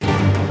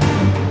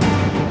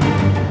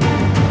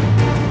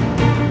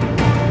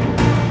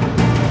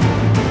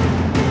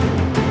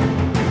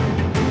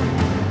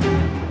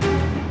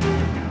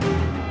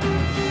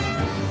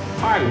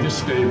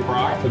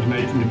behalf of the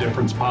Making a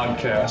Difference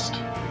podcast.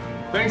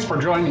 Thanks for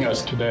joining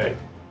us today.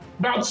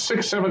 About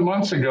 6-7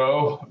 months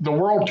ago, the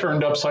world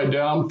turned upside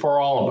down for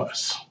all of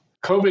us.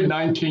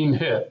 COVID-19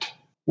 hit.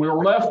 We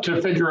were left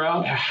to figure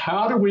out,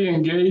 how do we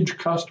engage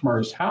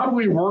customers? How do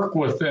we work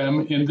with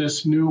them in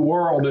this new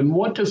world? And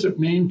what does it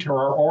mean to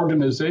our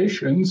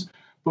organizations,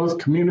 both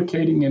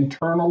communicating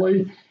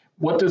internally?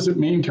 What does it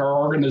mean to our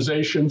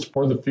organizations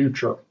for the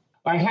future?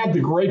 I had the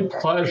great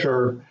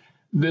pleasure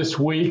this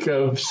week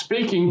of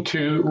speaking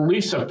to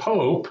Lisa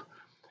Pope,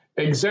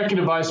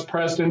 Executive Vice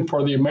President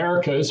for the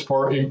Americas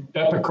for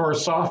Epicor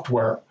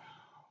Software.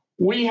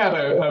 We had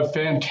a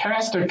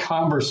fantastic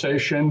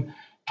conversation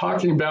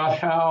talking about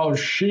how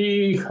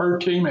she, her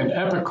team, and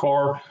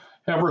Epicor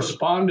have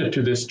responded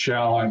to this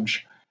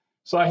challenge.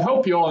 So I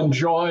hope you'll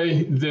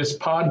enjoy this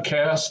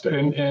podcast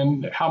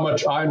and how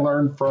much I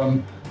learned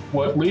from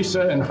what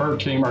Lisa and her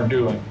team are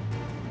doing.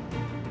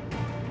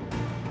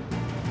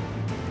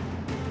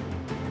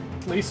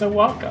 Lisa,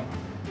 welcome.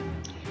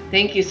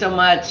 Thank you so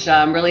much.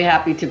 I'm really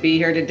happy to be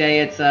here today.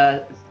 It's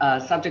a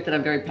subject that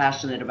I'm very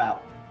passionate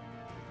about.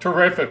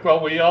 Terrific.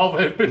 Well, we all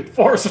have been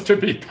forced to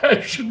be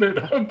passionate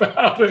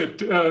about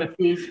it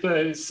these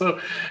days. So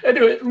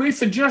anyway,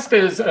 Lisa, just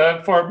as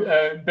for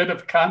a bit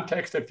of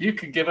context, if you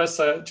could give us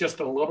just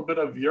a little bit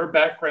of your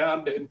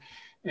background in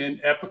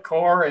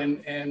Epicor,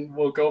 and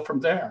we'll go from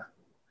there.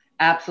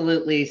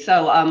 Absolutely.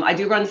 So I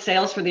do run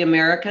sales for the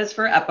Americas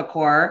for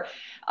Epicor.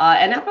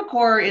 And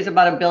Epicor is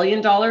about $1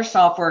 billion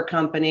software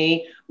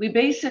company. We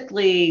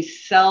basically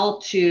sell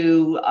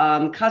to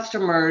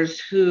customers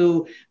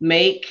who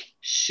make,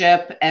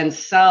 ship, and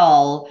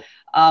sell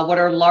what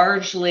are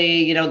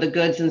largely, the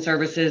goods and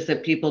services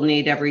that people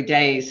need every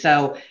day.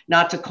 So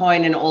not to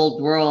coin an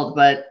old world,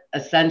 but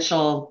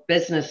essential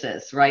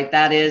businesses, right?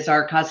 That is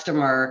our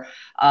customer,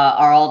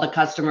 are all the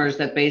customers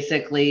that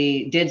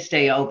basically did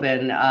stay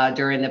open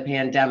during the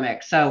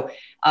pandemic. So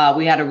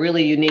we had a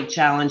really unique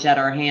challenge at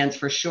our hands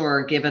for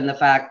sure, given the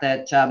fact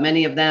that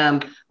many of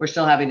them were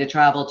still having to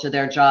travel to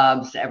their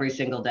jobs every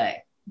single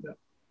day.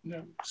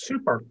 Yeah.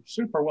 Super.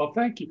 Well,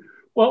 thank you.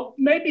 Well,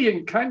 maybe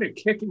in kind of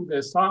kicking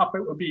this off,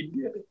 it would be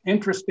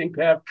interesting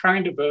to have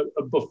kind of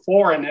a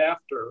before and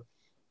after.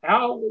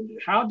 How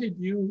did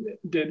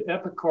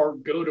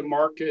Epicor go to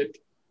market,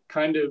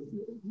 kind of,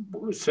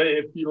 say,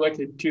 if you look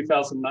at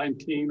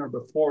 2019 or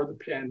before the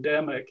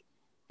pandemic?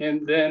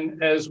 And then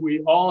as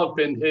we all have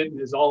been hit,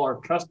 and as all our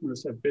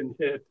customers have been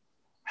hit,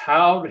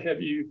 how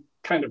have you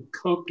kind of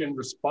coped and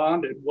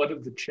responded? What are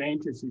the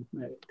changes you've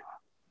made?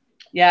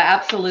 Yeah,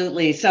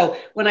 absolutely. So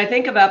when I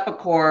think of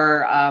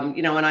Epicor,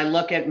 and I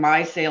look at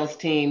my sales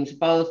teams,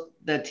 both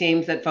the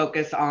teams that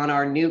focus on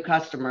our new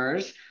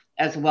customers,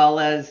 as well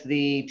as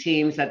the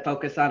teams that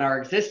focus on our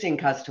existing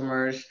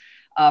customers,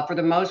 for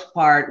the most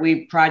part,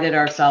 we prided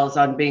ourselves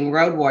on being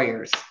road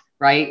warriors.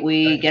 Right?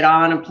 We get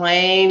on a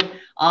plane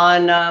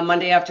on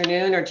Monday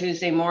afternoon or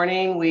Tuesday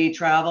morning. We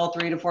travel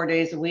 3 to 4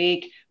 days a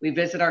week. We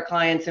visit our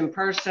clients in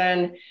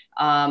person,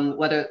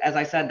 whether, as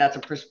I said, that's a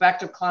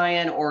prospective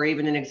client or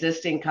even an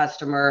existing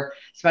customer,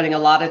 spending a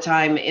lot of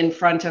time in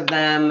front of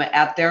them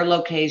at their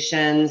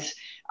locations,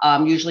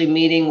 usually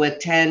meeting with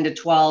 10 to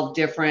 12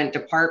 different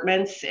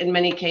departments in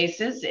many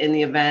cases in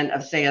the event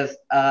of, say, an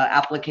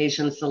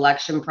application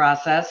selection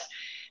process.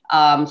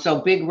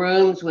 So big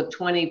rooms with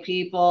 20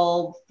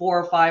 people, 4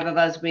 or 5 of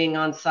us being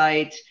on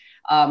site,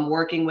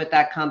 working with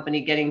that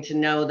company, getting to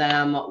know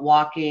them,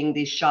 walking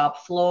the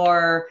shop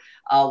floor,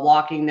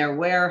 walking their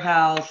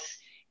warehouse,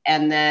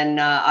 and then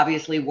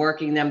obviously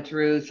working them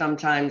through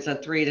sometimes a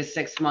 3 to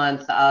 6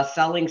 month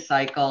selling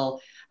cycle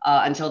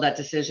until that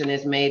decision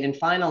is made and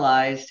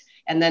finalized.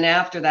 And then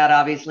after that,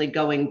 obviously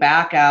going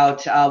back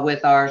out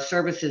with our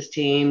services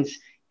teams,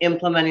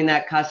 implementing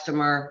that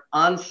customer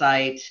on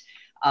site.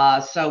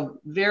 So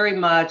very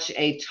much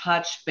a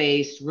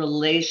touch-based,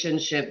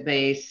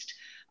 relationship-based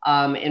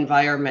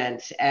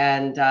environment.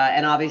 And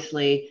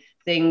obviously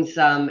things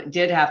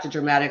did have to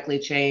dramatically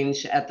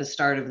change at the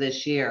start of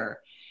this year.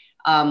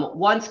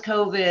 Once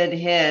COVID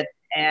hit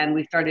and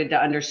we started to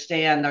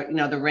understand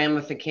the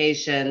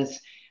ramifications,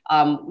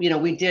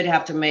 we did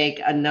have to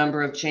make a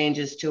number of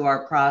changes to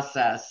our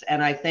process.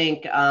 And I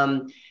think,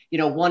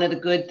 one of the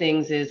good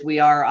things is we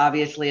are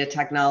obviously a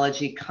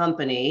technology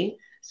company.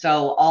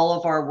 So all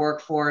of our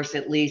workforce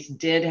at least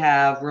did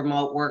have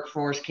remote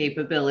workforce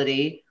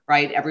capability,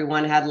 right?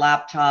 Everyone had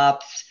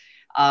laptops.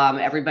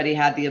 Everybody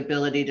had the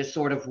ability to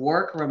sort of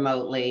work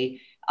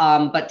remotely.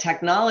 But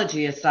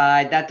technology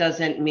aside, that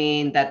doesn't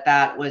mean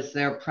that was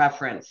their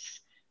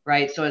preference,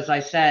 right? So as I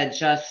said,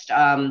 just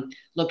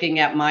looking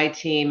at my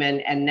team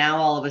and now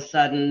all of a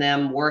sudden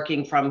them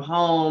working from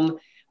home,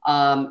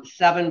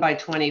 7 by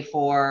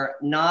 24,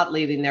 not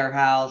leaving their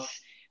house,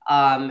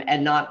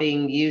 and not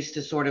being used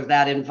to sort of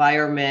that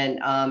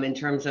environment in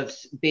terms of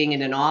being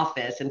in an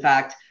office. In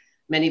fact,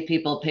 many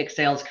people pick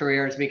sales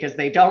careers because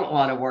they don't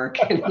want to work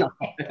in an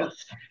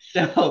office.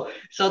 So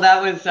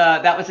that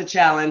was a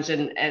challenge,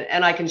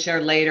 and I can share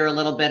later a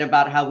little bit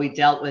about how we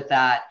dealt with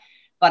that.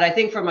 But I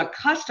think from a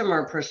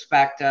customer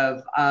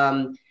perspective,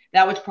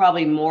 that was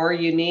probably more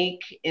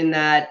unique in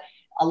that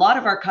a lot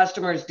of our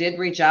customers did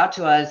reach out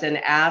to us and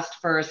asked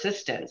for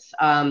assistance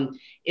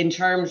in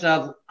terms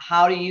of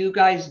how do you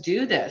guys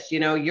do this?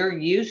 You're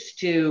used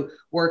to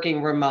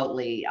working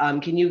remotely.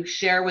 Can you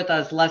share with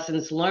us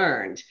lessons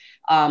learned?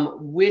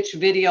 Which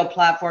video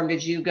platform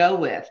did you go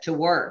with to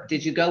work?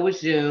 Did you go with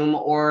Zoom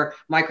or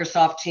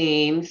Microsoft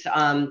Teams?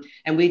 And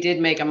we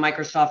did make a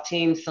Microsoft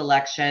Teams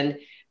selection,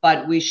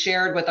 but we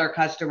shared with our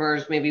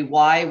customers maybe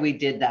why we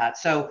did that.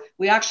 So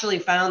we actually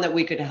found that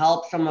we could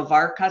help some of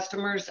our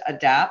customers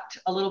adapt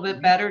a little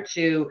bit better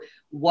to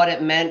what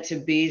it meant to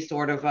be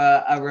sort of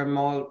a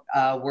remote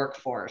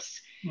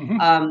workforce.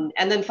 And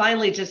then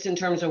finally, just in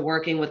terms of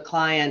working with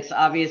clients,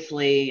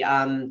 obviously,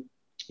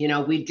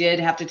 we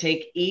did have to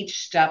take each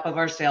step of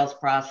our sales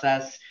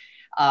process,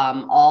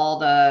 all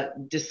the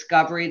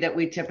discovery that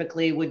we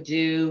typically would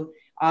do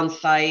on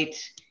site,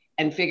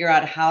 and figure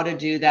out how to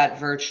do that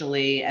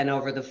virtually and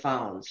over the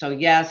phone. So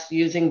yes,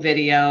 using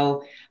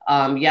video,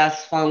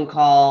 yes, phone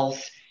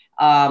calls.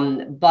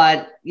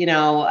 But,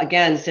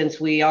 again, since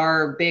we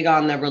are big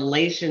on the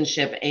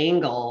relationship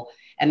angle,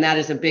 and that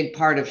is a big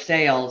part of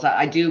sales,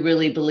 I do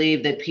really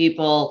believe that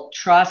people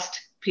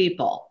trust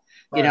people.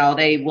 Right.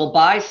 They will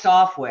buy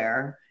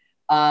software,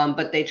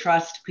 but they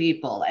trust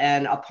people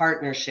and a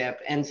partnership.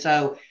 And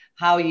so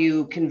how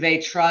you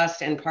convey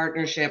trust and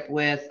partnership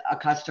with a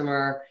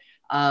customer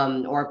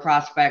or a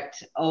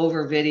prospect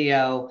over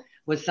video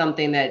was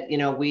something that,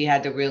 we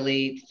had to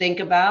really think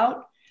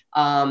about.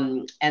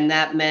 And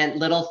that meant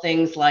little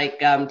things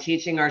like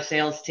teaching our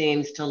sales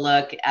teams to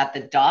look at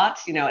the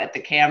dots, at the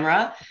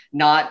camera,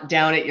 not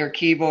down at your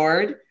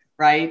keyboard,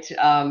 right?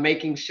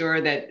 Making sure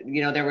that,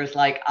 there was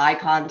like eye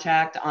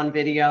contact on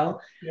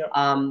video. Yep.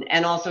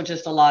 And also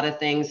just a lot of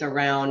things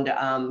around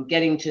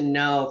getting to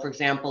know, for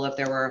example, if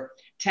there were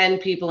 10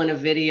 people in a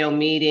video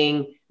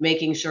meeting,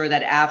 making sure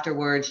that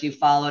afterwards you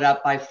followed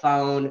up by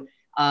phone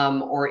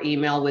or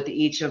email with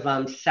each of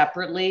them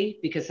separately,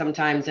 because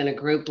sometimes in a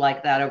group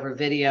like that over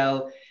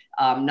video,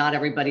 not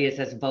everybody is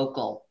as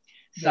vocal.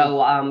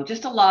 So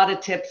just a lot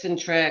of tips and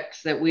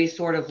tricks that we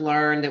sort of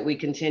learned that we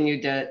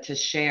continued to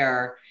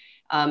share.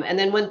 And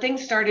then when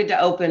things started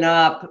to open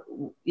up,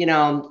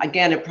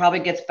 again, it probably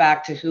gets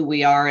back to who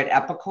we are at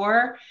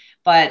Epicor,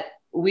 but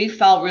we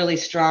felt really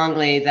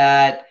strongly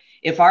that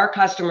if our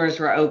customers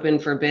were open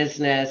for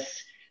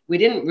business, we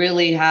didn't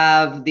really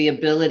have the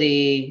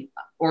ability,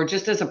 or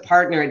just as a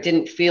partner, it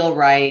didn't feel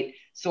right,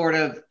 sort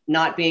of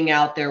not being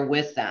out there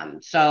with them.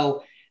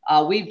 So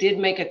we did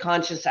make a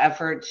conscious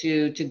effort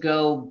to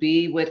go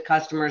be with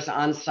customers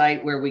on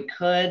site where we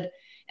could.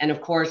 And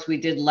of course, we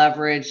did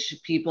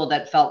leverage people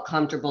that felt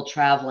comfortable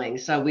traveling.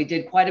 So we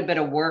did quite a bit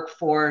of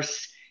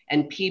workforce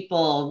and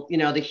people,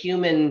 the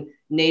human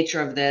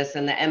nature of this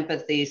and the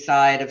empathy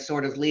side of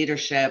sort of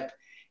leadership,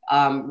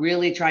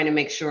 really trying to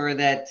make sure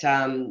that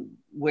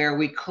where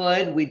we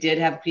could, we did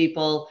have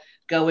people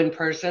go in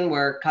person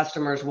where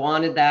customers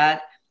wanted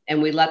that.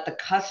 And we let the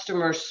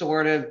customer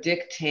sort of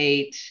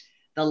dictate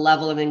the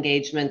level of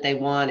engagement they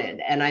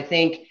wanted. And I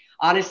think,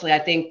 honestly,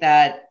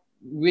 that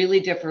really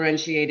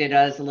differentiated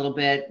us a little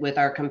bit with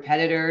our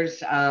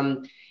competitors,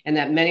 and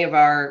that many of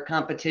our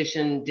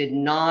competition did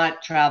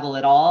not travel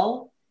at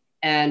all.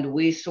 And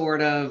we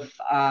sort of,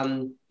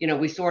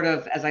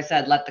 as I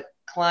said, let the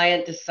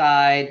client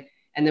decide.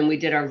 And then we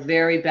did our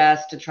very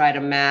best to try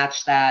to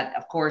match that,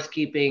 of course,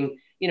 keeping,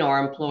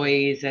 our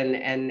employees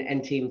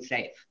and team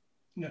safe.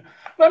 Yeah.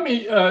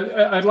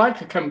 I'd like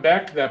to come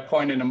back to that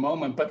point in a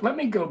moment, but let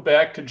me go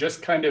back to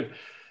just kind of,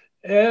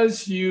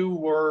 as you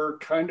were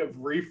kind of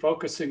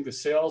refocusing the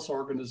sales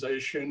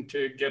organization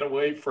to get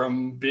away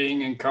from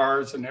being in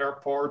cars and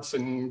airports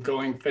and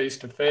going face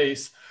to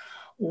face,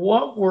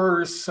 what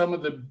were some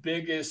of the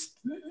biggest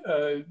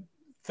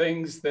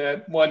things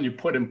that, one, you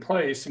put in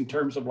place in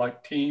terms of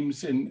like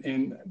teams,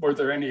 and were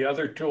there any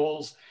other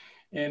tools?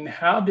 And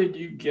how did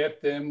you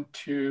get them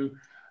to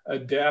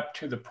adapt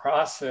to the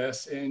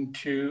process and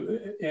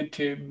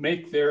to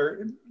make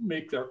their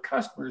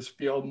customers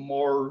feel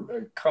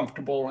more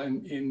comfortable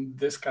in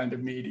this kind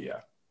of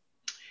media?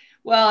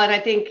 Well, and I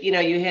think, you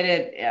hit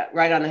it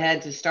right on the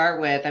head to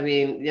start with. I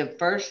mean, the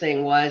first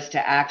thing was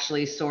to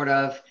actually sort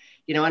of,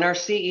 and our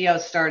CEO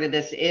started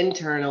this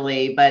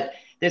internally, but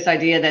this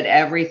idea that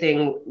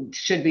everything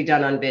should be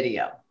done on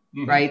video.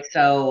 Mm-hmm. Right.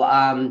 So,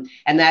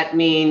 and that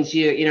means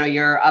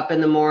you're up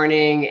in the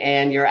morning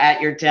and you're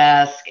at your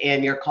desk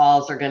and your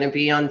calls are going to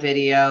be on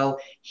video.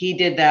 He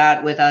did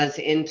that with us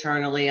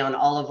internally on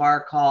all of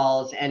our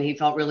calls, and he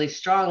felt really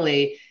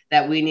strongly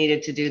that we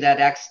needed to do that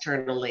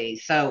externally.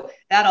 So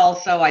that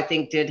also, I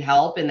think, did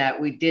help in that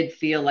we did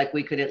feel like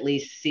we could at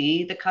least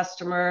see the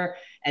customer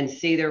and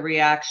see their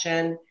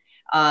reaction.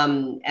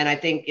 And I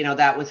think,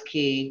 that was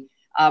key.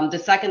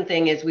 The second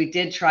thing is we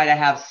did try to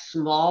have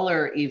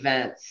smaller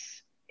events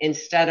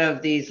instead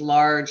of these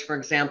large. For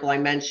example, I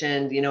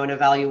mentioned, an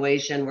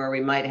evaluation where we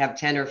might have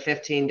 10 or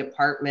 15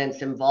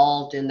 departments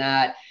involved in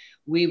that.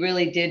 We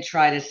really did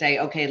try to say,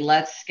 okay,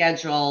 let's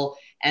schedule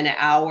an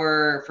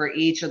hour for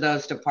each of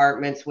those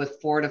departments with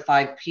 4 to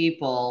 5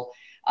 people,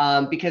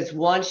 because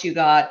once you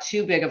got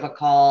too big of a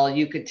call,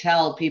 you could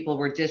tell people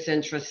were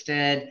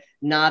disinterested,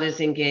 not as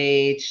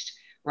engaged,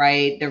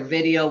 right? Their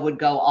video would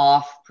go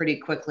off pretty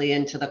quickly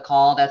into the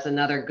call. That's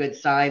another good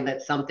sign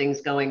that something's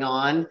going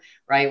on,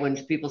 right? When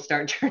people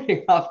start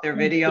turning off their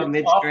video It's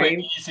midstream.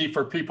 awfully easy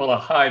for people to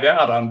hide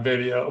out on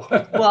video.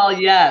 Well,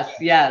 yes,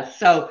 yes.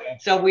 So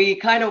we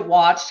kind of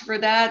watched for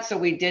that. So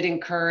we did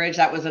encourage.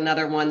 That was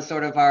another one,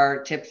 sort of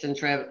our tips and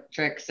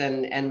tricks,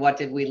 and what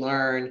did we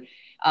learn.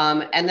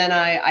 And then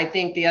I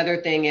think the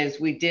other thing is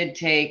we did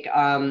take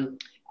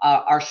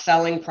our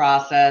selling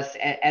process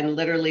and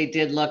literally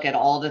did look at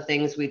all the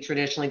things we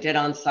traditionally did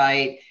on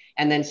site,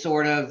 and then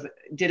sort of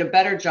did a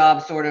better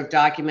job sort of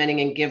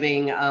documenting and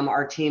giving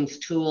our teams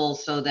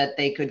tools so that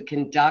they could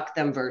conduct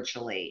them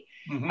virtually.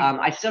 Mm-hmm.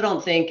 I still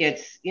don't think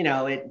it's,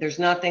 there's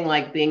nothing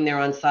like being there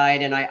on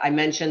site. And I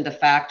mentioned the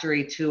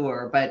factory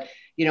tour, but,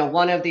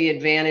 one of the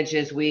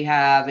advantages we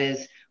have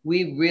is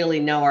we really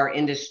know our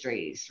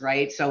industries,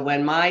 right? So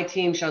when my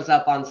team shows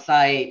up on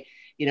site,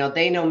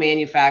 they know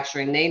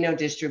manufacturing, they know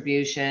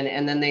distribution,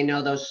 and then they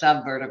know those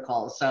sub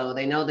verticals. So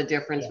they know the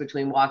difference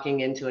between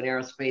walking into an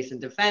aerospace and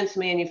defense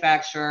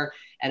manufacturer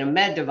and a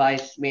med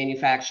device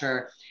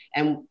manufacturer.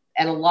 And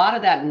a lot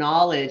of that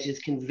knowledge is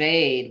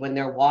conveyed when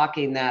they're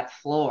walking that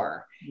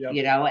floor,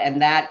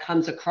 and that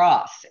comes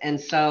across. And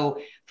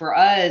so for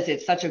us,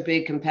 it's such a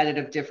big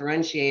competitive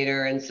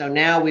differentiator. And so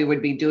now we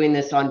would be doing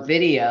this on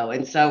video.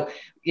 And so,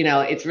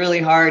 it's really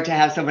hard to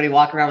have somebody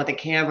walk around with a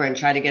camera and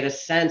try to get a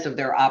sense of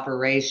their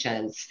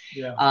operations.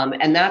 Yeah.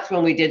 And that's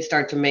when we did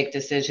start to make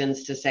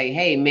decisions to say,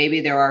 hey,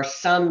 maybe there are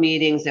some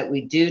meetings that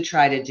we do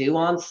try to do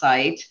on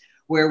site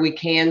where we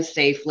can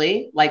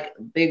safely, like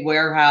big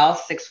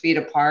warehouse, 6 feet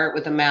apart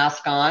with a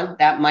mask on,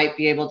 that might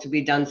be able to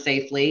be done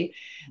safely.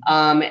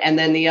 And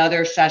then the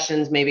other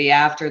sessions maybe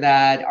after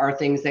that are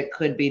things that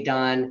could be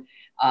done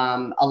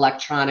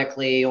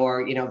electronically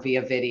or,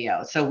 via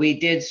video. So we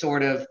did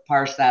sort of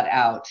parse that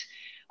out.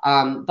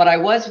 But I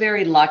was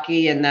very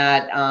lucky in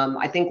that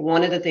I think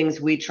one of the things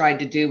we tried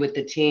to do with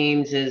the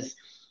teams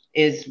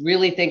is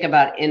really think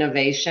about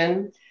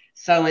innovation.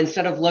 So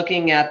instead of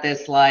looking at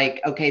this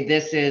like, okay,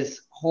 this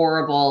is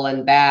horrible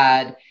and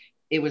bad,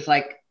 it was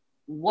like,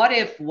 what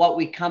if what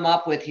we come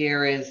up with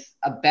here is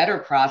a better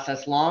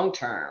process long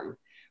term,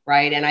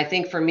 right? And I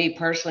think for me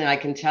personally, I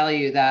can tell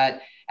you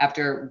that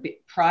after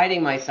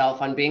priding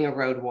myself on being a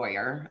road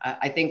warrior,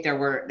 I think there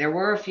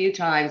were a few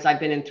times I've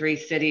been in 3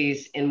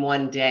 cities in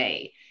one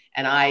day,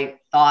 and I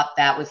thought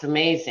that was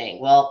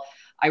amazing. Well,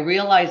 I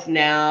realize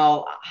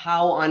now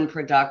how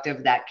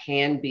unproductive that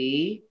can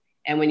be.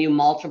 And when you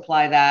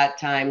multiply that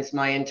times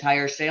my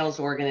entire sales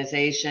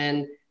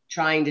organization,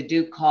 trying to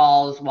do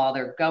calls while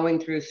they're going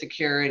through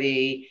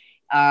security,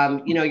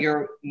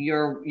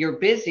 you're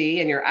busy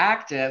and you're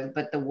active,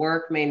 but the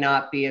work may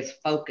not be as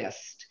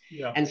focused.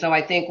 Yeah. And so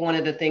I think one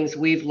of the things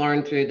we've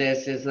learned through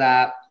this is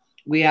that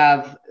we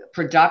have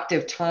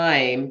productive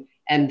time,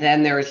 and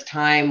then there's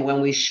time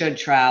when we should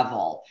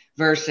travel,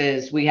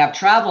 versus we have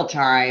travel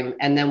time,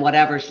 and then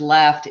whatever's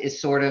left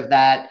is sort of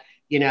that,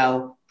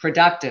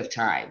 productive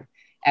time.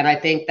 And I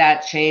think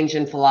that change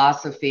in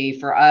philosophy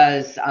for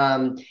us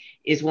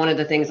is one of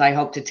the things I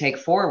hope to take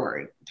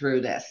forward through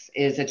this,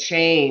 is a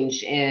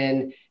change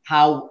in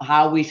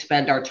how we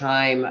spend our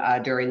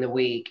time during the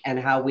week, and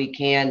how we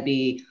can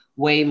be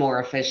way more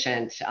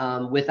efficient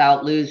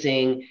without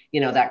losing,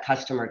 that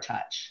customer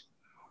touch.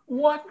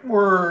 What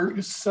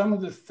were some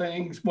of the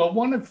things? Well,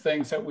 one of the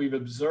things that we've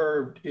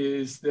observed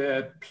is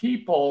that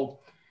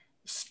people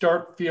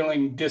start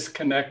feeling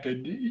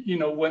disconnected.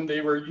 When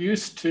they were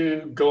used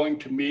to going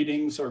to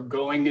meetings or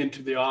going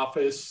into the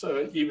office,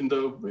 even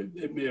though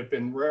it may have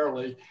been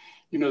rarely,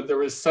 there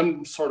was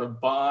some sort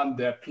of bond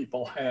that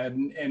people had.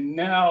 And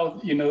now,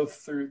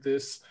 through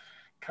this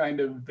kind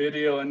of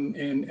video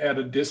and at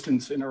a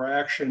distance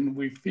interaction,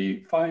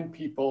 we find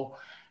people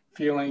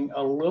feeling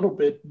a little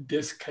bit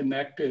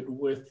disconnected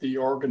with the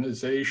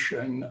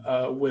organization,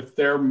 with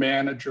their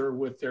manager,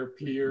 with their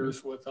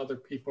peers, with other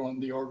people in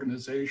the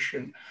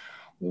organization.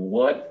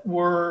 What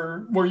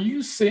were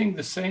you seeing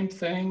the same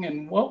thing?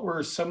 And what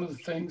were some of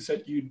the things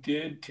that you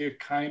did to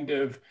kind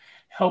of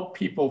help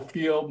people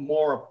feel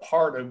more a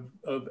part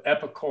of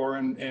Epicor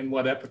and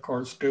what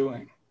Epicor is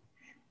doing?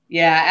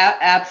 Yeah,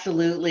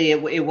 absolutely.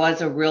 It was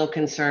a real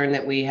concern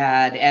that we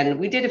had. And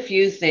we did a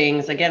few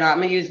things. Again, I'm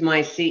going to use my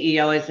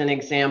CEO as an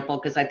example,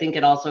 because I think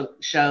it also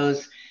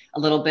shows a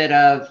little bit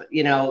of,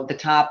 the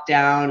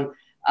top-down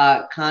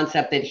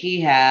concept that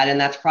he had. And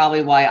that's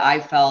probably why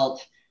I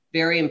felt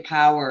very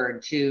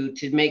empowered to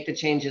make the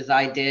changes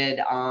I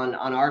did on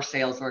our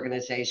sales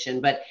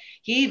organization. But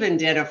he even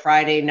did a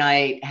Friday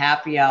night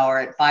happy hour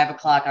at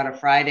 5:00 on a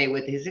Friday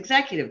with his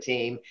executive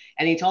team.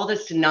 And he told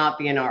us to not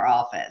be in our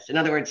office. In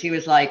other words, he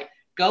was like,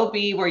 go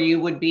be where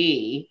you would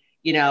be,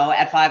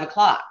 at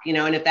 5:00,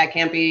 and if that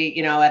can't be,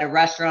 at a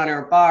restaurant or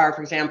a bar,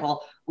 for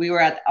example, we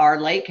were at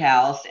our lake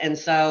house. And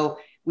so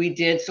we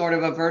did sort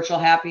of a virtual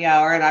happy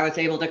hour, and I was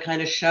able to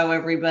kind of show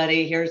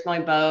everybody, here's my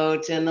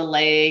boat and the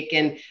lake.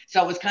 And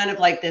so it was kind of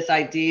like this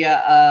idea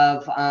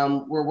of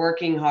we're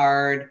working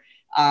hard,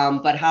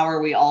 but how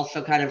are we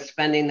also kind of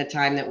spending the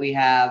time that we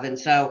have? And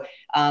so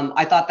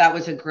I thought that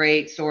was a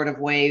great sort of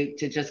way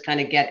to just kind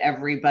of get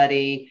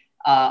everybody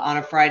on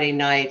a Friday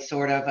night,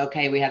 sort of,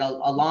 okay, we had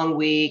a long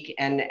week,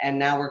 and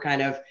now we're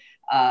kind of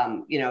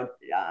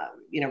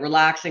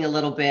relaxing a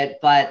little bit,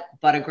 but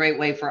a great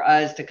way for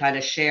us to kind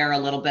of share a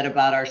little bit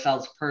about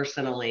ourselves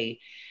personally.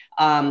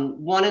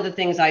 One of the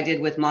things I did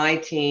with my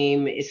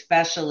team,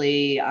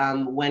 especially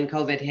when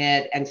COVID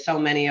hit, and so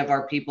many of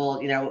our people,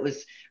 it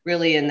was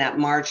really in that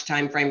March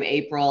timeframe,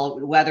 April,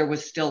 weather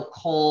was still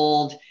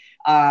cold.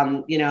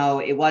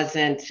 It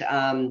wasn't,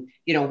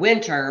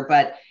 winter,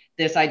 but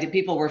this idea,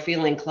 people were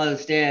feeling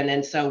closed in.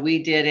 And so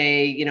we did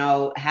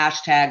a,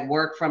 hashtag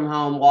work from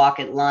home walk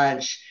at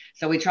lunch.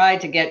 So we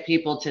tried to get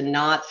people to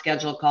not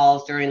schedule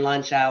calls during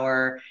lunch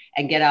hour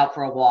and get out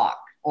for a walk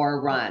or a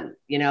run,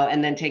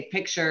 and then take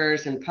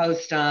pictures and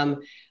post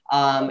them.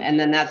 And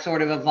then that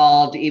sort of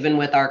evolved even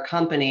with our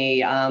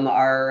company.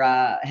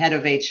 Our head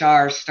of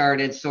HR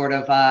started sort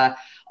of a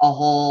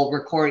whole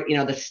record,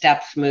 the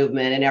steps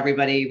movement, and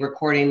everybody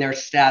recording their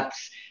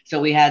steps. So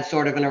we had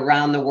sort of an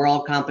around the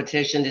world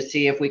competition to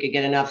see if we could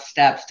get enough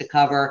steps to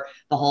cover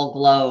the whole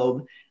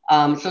globe.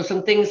 So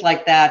some things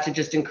like that to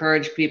just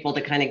encourage people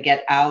to kind of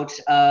get out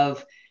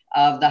of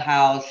the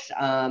house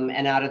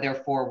and out of their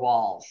four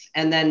walls.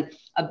 And then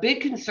a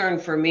big concern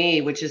for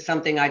me, which is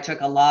something I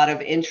took a lot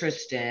of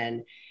interest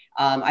in,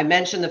 I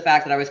mentioned the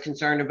fact that I was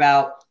concerned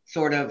about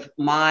sort of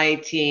my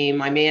team,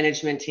 my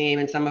management team,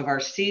 and some of our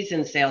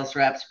seasoned sales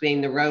reps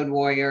being the road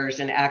warriors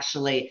and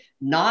actually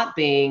not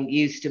being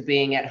used to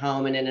being at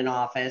home and in an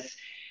office.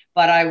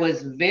 But I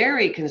was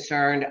very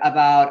concerned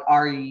about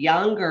our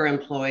younger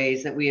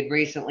employees that we had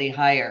recently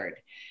hired,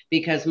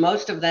 because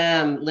most of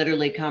them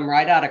literally come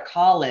right out of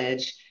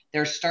college.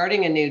 They're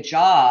starting a new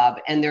job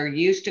and they're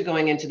used to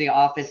going into the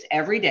office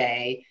every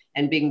day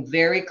and being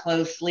very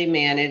closely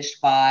managed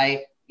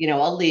by,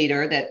 a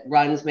leader that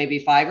runs maybe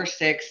 5 or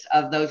 6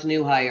 of those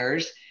new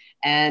hires.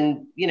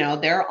 And,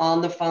 they're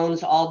on the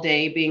phones all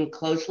day being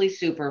closely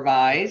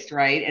supervised,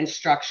 right, and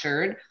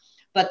structured.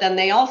 But then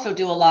they also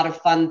do a lot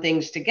of fun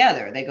things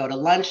together. They go to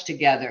lunch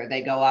together.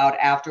 They go out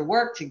after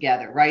work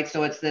together, right?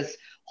 So it's this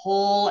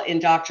whole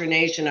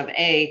indoctrination of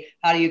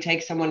how do you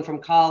take someone from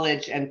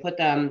college and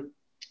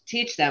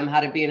teach them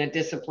how to be in a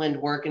disciplined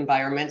work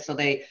environment so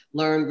they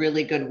learn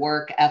really good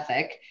work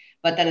ethic.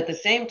 But then at the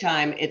same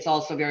time, it's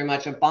also very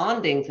much a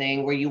bonding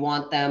thing where you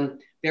want them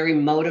very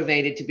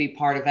motivated to be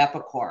part of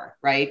Epicor,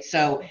 right?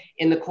 So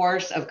in the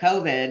course of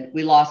COVID,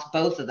 we lost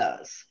both of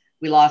those.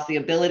 We lost the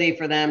ability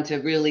for them to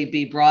really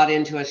be brought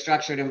into a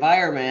structured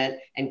environment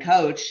and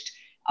coached,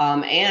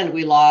 and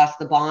we lost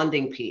the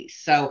bonding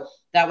piece. So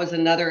that was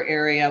another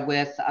area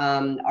with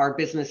our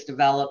business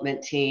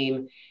development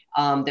team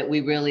that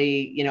we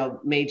really,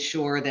 made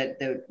sure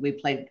that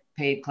we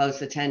paid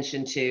close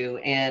attention to.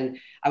 And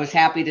I was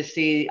happy to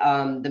see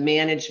the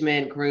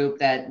management group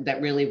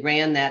that really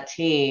ran that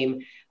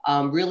team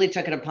really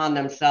took it upon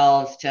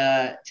themselves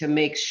to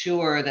make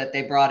sure that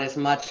they brought as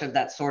much of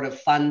that sort of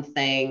fun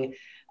thing.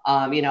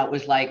 It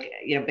was like,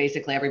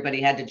 basically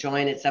everybody had to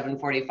join at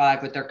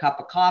 7:45 with their cup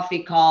of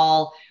coffee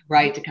call,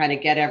 right, to kind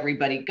of get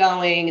everybody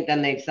going.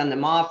 Then they'd send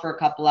them off for a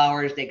couple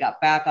hours. They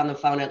got back on the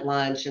phone at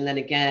lunch. And then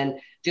again,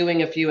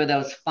 doing a few of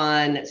those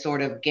fun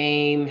sort of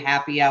game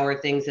happy hour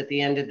things at the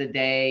end of the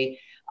day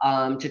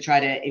to try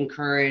to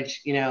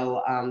encourage,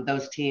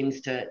 those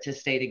teams to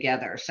stay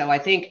together. So I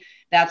think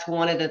that's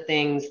one of the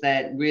things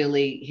that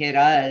really hit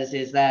us,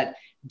 is that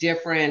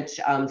different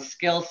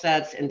skill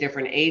sets and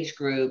different age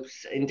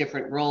groups in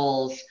different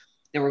roles,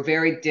 there were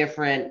very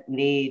different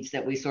needs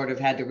that we sort of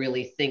had to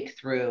really think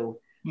through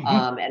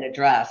and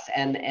address.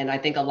 And I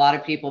think a lot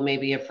of people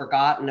maybe have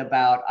forgotten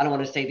about, I don't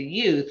want to say the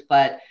youth,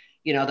 but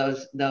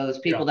those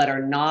people that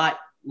are not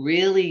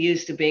really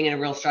used to being in a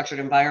real structured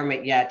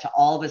environment yet, to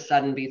all of a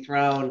sudden be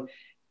thrown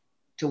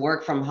to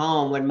work from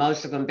home when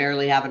most of them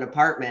barely have an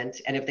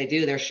apartment. And if they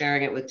do, they're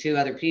sharing it with 2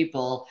 other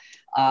people.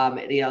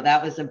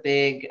 That was a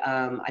big,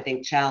 I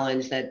think,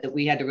 challenge that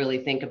we had to really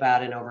think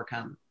about and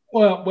overcome.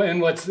 Well, and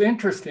what's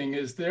interesting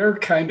is they're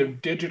kind of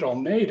digital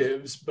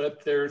natives,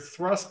 but they're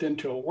thrust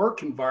into a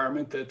work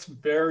environment that's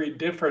very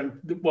different.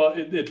 Well,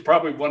 it's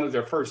probably one of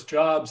their first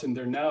jobs, and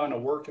they're now in a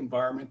work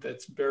environment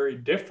that's very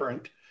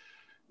different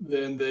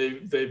than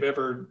they've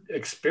ever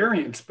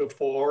experienced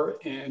before.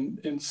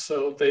 And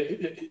so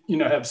they,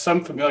 have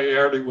some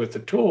familiarity with the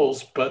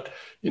tools, but,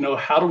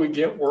 how do we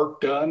get work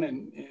done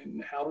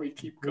and how do we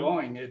keep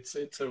going? It's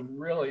a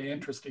really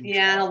interesting job.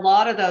 And a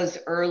lot of those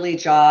early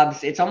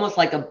jobs, it's almost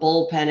like a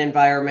bullpen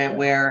environment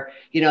where,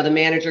 the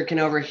manager can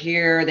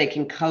overhear, they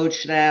can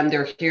coach them,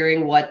 they're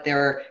hearing what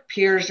their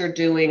peers are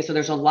doing. So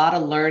there's a lot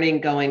of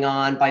learning going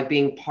on by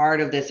being part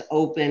of this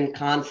open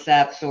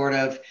concept sort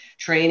of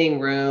training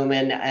room,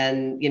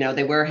 and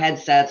they wear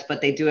headsets, but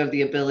they do have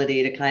the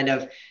ability to kind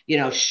of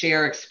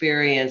share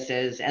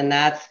experiences, and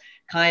that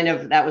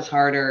was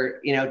harder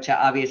to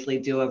obviously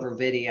do over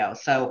video.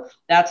 So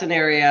that's an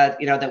area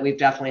that we've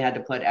definitely had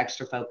to put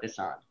extra focus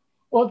on.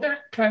 Well,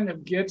 that kind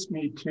of gets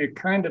me to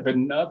kind of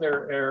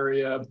another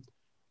area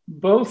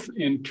both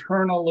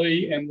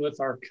internally and with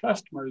our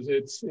customers,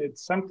 it's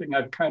something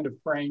I've kind of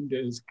framed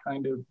as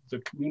kind of the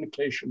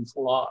communications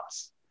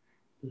loss.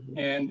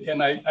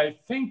 And I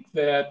think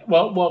that,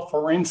 well,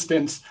 for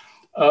instance,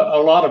 a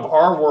lot of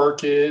our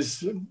work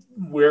is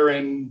we're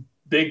in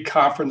big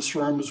conference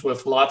rooms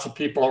with lots of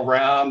people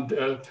around,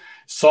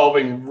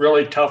 solving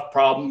really tough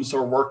problems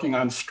or working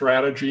on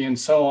strategy and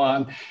so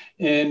on.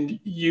 And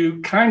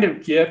you kind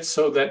of get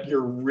so that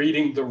you're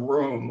reading the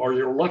room or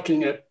you're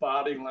looking at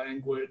body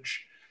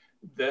language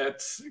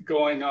that's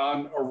going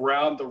on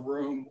around the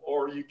room,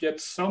 or you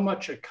get so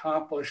much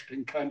accomplished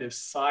in kind of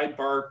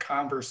sidebar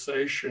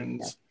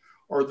conversations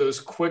or those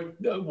quick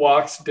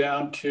walks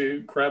down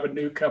to grab a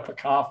new cup of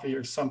coffee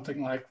or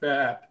something like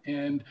that.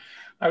 And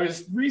I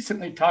was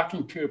recently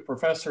talking to a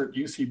professor at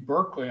UC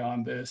Berkeley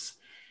on this,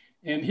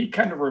 and he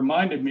kind of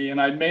reminded me,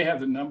 and I may have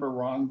the number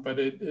wrong, but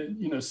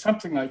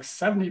something like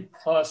 70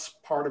 plus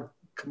part of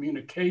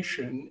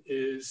communication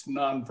is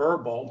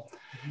nonverbal.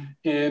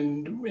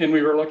 And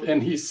we were looking,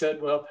 and he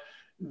said, well,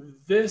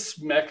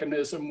 this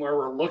mechanism where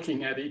we're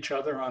looking at each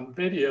other on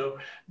video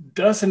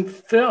doesn't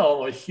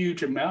fill a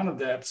huge amount of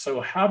that.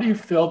 So how do you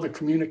fill the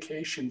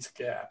communications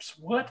gaps?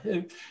 What,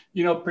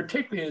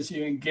 particularly as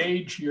you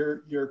engage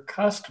your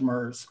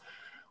customers,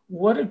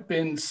 what have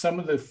been some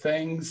of the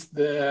things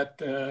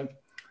that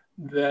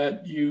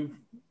you've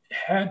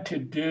had to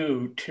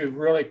do to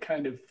really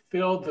kind of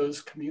fill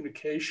those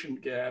communication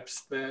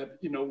gaps that,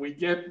 we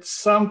get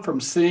some from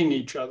seeing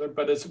each other,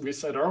 but as we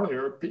said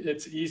earlier,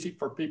 it's easy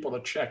for people to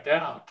check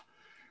out.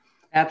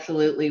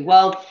 Absolutely.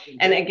 Well,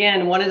 and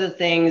again, one of the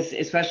things,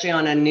 especially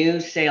on a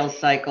new sales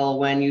cycle,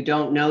 when you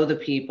don't know the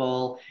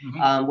people,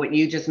 what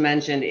you just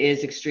mentioned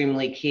is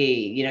extremely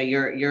key.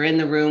 You're in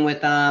the room with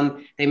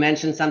them. They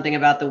mention something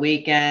about the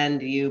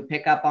weekend. You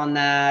pick up on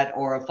that,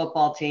 or a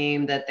football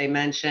team that they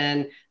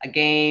mention, a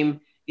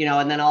game,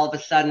 and then all of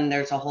a sudden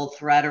there's a whole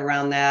thread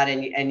around that,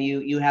 and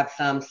you have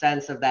some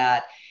sense of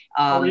that.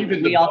 Or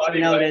even the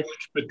body language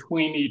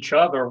between each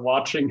other,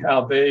 watching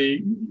how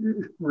they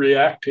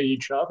react to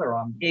each other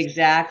on this.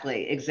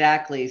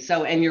 Exactly.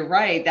 So, and you're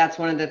right. That's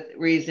one of the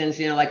reasons,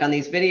 like on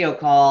these video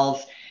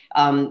calls,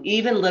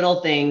 even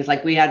little things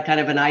like we had kind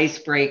of an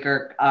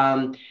icebreaker,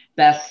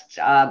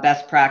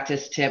 best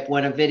practice tip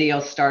when a video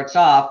starts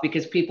off,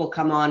 because people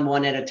come on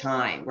one at a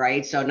time,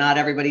 right? So not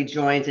everybody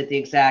joins at the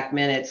exact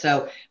minute.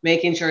 So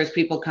making sure as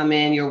people come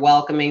in, you're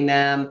welcoming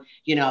them.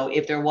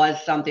 If there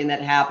was something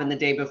that happened the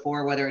day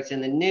before, whether it's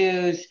in the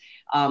news,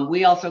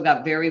 we also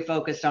got very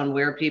focused on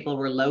where people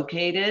were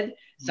located.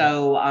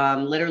 So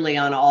literally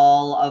on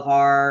all of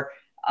our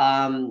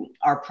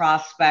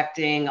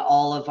prospecting,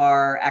 all of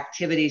our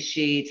activity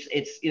sheets,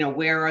 it's,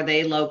 where are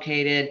they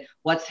located?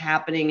 What's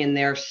happening in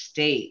their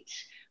state,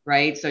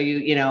 right? So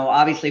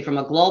obviously from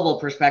a global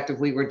perspective,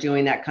 we were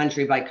doing that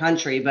country by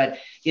country, but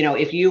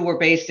if you were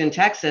based in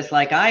Texas,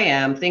 like I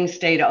am, things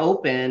stayed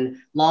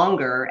open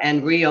longer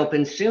and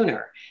reopened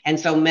sooner. And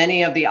so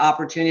many of the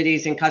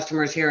opportunities and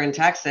customers here in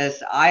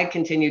Texas, I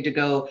continued to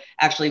go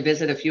actually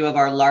visit a few of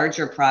our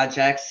larger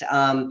projects.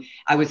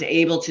 I was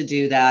able to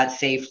do that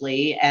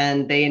safely,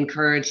 and they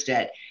encouraged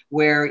it.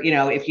 Where,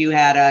 if you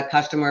had a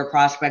customer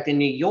prospect in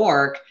New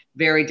York,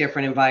 very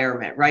different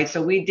environment, right?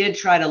 So we did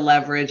try to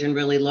leverage and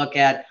really look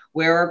at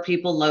where are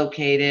people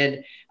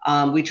located.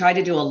 We tried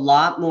to do a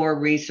lot more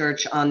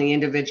research on the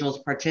individuals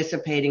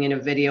participating in a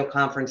video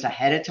conference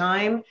ahead of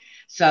time.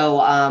 So,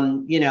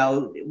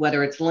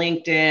 whether it's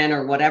LinkedIn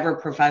or whatever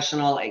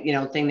professional,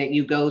 thing that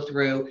you go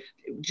through,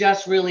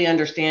 just really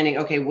understanding,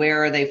 okay,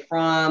 where are they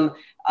from?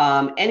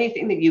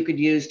 Anything that you could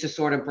use to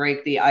sort of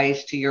break the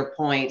ice, to your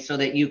point, so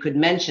that you could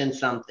mention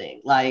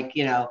something like,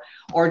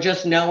 or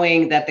just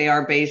knowing that they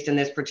are based in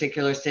this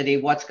particular city,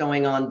 what's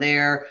going on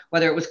there,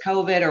 whether it was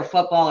COVID or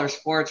football or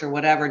sports or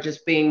whatever,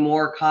 just being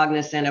more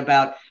cognizant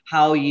about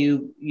how you're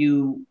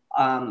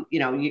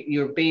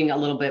being a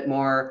little bit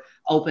more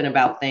open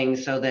about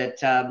things so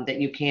that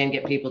you can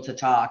get people to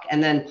talk.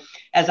 And then,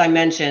 as I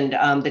mentioned,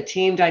 the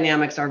team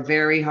dynamics are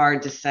very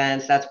hard to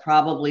sense. That's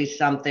probably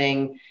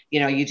something,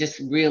 you just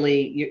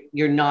really,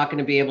 you're not going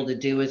to be able to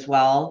do as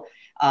well.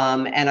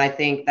 And I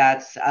think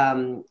that's,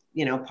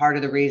 part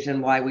of the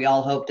reason why we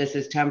all hope this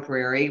is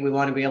temporary. We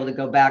want to be able to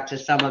go back to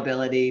some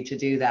ability to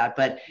do that.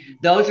 But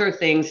those are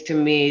things, to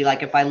me,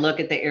 like if I look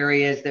at the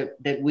areas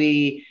that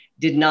we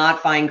did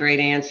not find great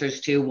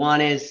answers to,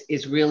 one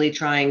is really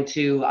trying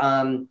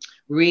to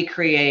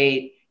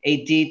recreate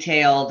a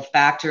detailed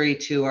factory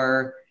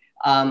tour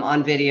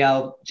on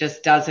video.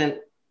 Just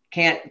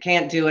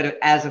can't do it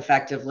as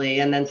effectively.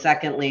 And then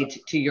secondly,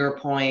 to your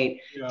point,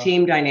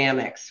 team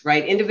dynamics,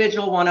 right?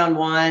 Individual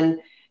one-on-one,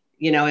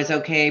 is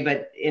okay,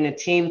 but in a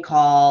team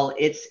call,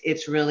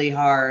 it's really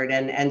hard.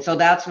 And so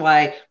that's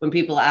why when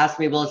people ask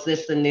me, well, is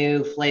this the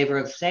new flavor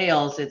of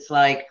sales? It's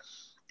like,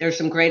 there's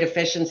some great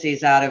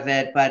efficiencies out of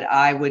it, but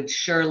I would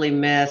surely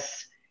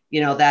miss,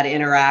 that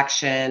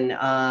interaction.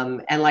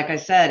 And like I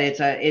said,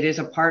 it is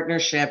a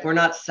partnership. We're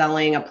not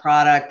selling a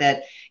product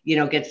that,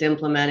 gets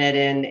implemented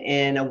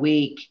in a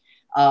week.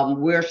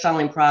 We're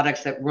selling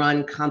products that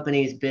run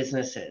companies'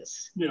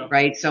 businesses,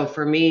 right? So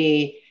for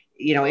me,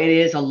 it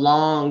is a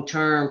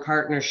long-term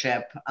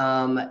partnership,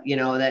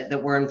 that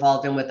we're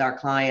involved in with our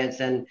clients,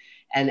 and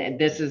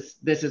this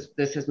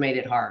has made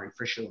it hard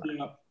for sure.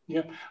 Yeah.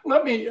 Yeah.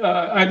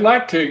 I'd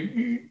like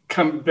to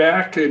come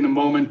back in a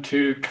moment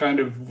to kind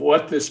of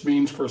what this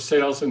means for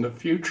sales in the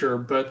future,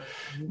 but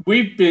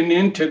we've been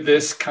into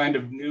this kind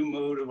of new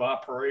mode of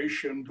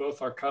operation,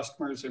 both our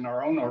customers and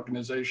our own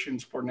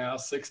organizations, for now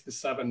 6 to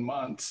 7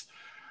 months.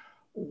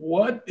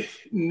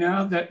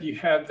 Now that you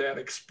have that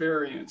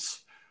experience,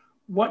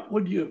 what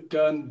would you have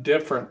done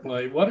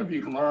differently? What have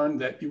you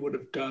learned that you would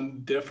have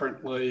done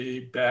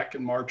differently back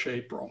in March,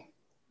 April?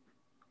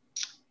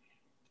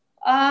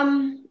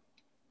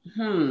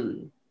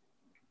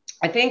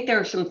 I think there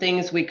are some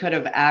things we could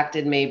have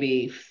acted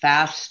maybe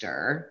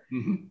faster,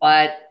 Mm-hmm.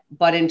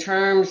 but in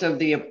terms of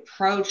the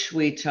approach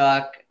we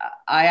took,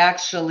 I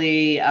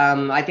actually,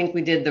 I think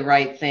we did the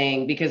right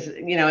thing because,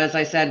 as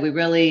I said, we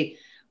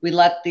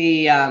let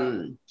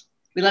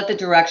the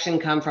direction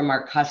come from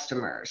our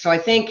customers. So I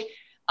think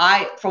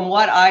from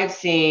what I've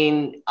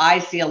seen, I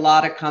see a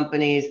lot of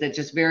companies that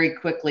just very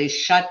quickly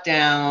shut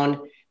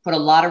down, put a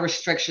lot of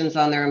restrictions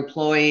on their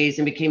employees,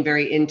 and became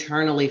very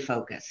internally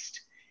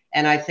focused.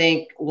 And I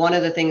think one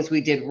of the things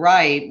we did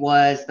right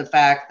was the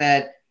fact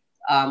that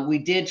we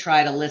did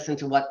try to listen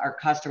to what our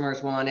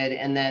customers wanted,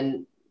 and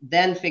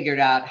then figured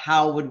out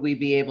how would we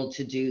be able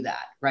to do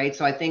that, right?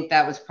 So I think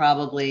that was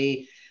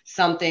probably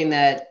something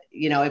that,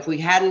 if we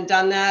hadn't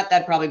done that,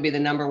 that'd probably be the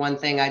number one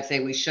thing I'd say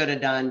we should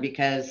have done,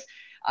 because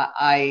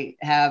I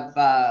have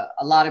a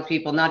lot of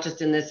people, not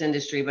just in this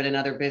industry, but in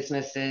other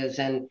businesses,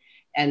 and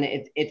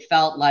it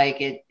felt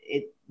like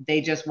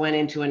they just went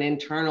into an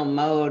internal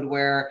mode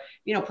where,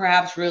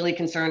 perhaps really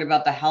concerned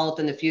about the health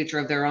and the future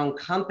of their own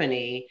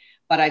company.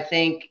 But I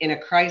think in a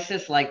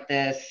crisis like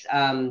this,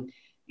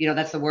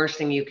 that's the worst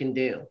thing you can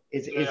do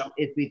is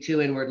be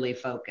too inwardly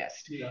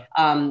focused. Yeah.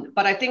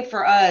 But I think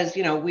for us,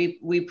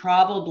 we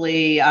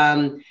probably,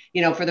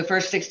 for the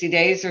first 60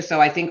 days or so,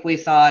 I think we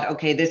thought,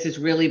 okay, this is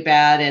really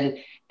bad.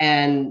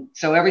 And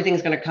so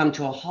everything's going to come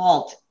to a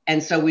halt.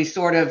 And so we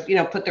sort of,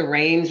 put the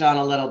reins on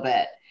a little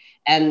bit.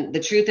 And the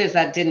truth is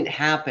that didn't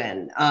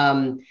happen.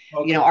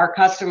 Okay. Our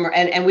customer,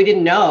 and we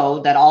didn't know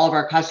that all of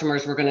our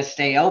customers were going to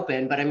stay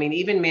open. But I mean,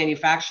 even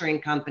manufacturing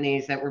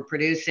companies that were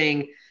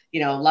producing,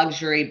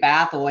 luxury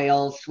bath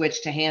oils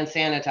switched to hand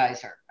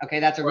sanitizer. Okay,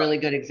 that's a really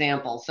good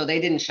example. So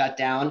they didn't shut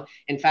down.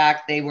 In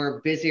fact, they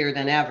were busier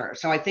than ever.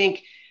 So I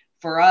think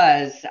for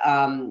us,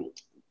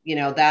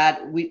 that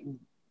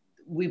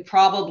we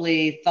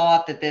probably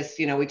thought that this,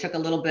 we took a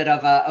little bit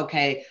of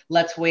okay,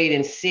 let's wait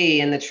and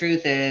see. And the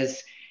truth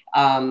is,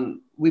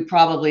 we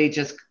probably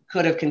just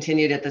could have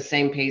continued at the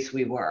same pace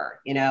we were,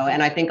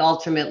 and I think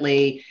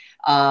ultimately,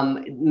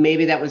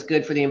 maybe that was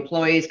good for the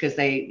employees because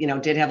they,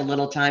 did have a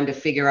little time to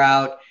figure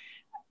out,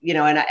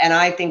 and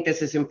I think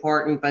this is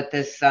important, but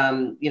this,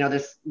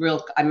 this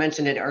real, I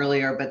mentioned it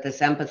earlier, but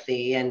this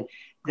empathy and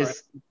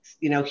this,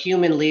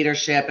 human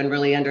leadership and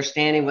really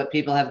understanding what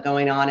people have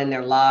going on in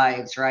their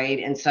lives. Right.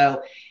 And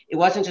so it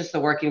wasn't just the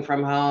working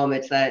from home,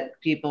 it's that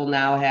people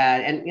now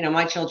had, and,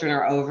 my children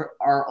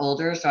are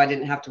older, so I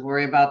didn't have to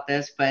worry about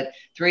this, but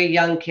 3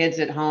 young kids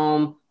at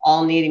home,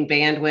 all needing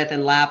bandwidth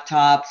and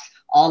laptops,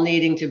 all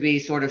needing to be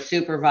sort of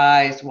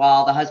supervised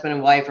while the husband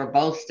and wife are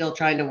both still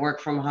trying to work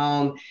from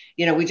home.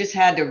 We just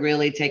had to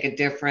really take a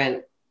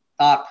different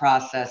thought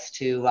process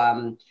to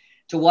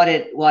what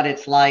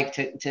it's like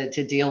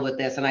to deal with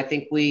this. And I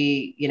think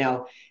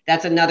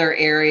that's another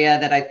area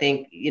that I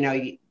think,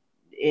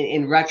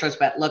 in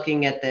retrospect,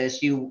 looking at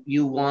this, you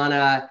want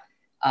to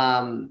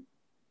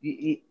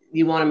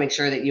make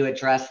sure that you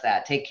address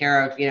that, take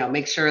care of,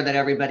 make sure that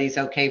everybody's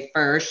okay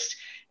first,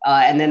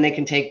 and then they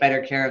can take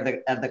better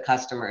care of the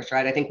customers,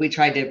 right? I think we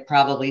tried to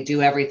probably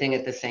do everything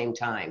at the same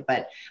time,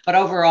 but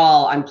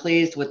overall, I'm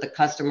pleased with the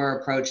customer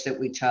approach that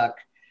we took.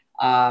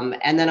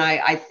 And then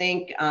I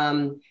think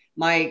I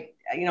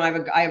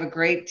have a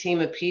great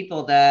team of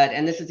people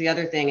and this is the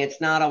other thing,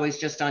 it's not always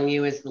just on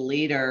you as the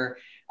leader.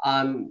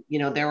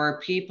 There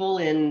were people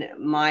in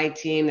my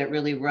team that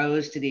really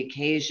rose to the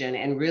occasion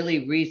and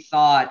really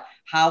rethought,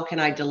 how can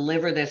I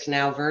deliver this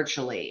now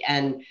virtually?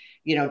 And,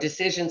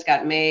 decisions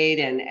got made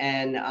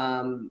and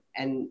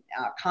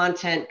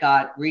content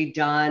got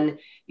redone,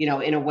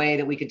 in a way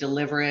that we could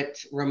deliver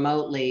it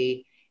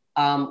remotely,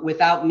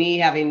 without me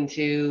having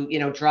to,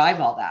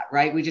 drive all that,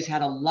 right? We just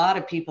had a lot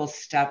of people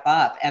step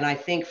up. And I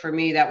think for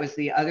me, that was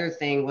the other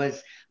thing,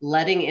 was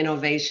letting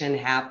innovation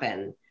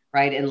happen.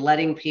 Right. And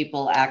letting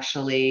people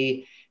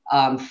actually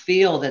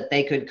feel that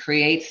they could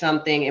create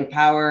something,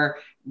 empower,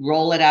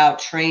 roll it out,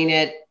 train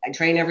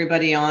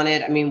everybody on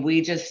it. I mean,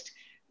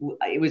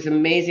 it was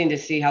amazing to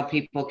see how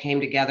people came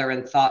together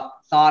and thought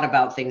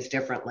about things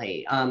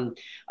differently.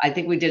 I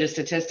think we did a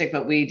statistic,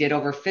 but we did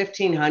over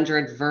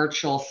 1,500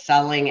 virtual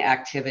selling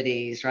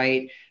activities,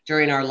 right,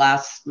 during our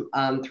last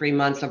 3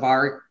 months of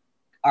our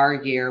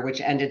year,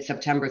 which ended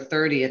September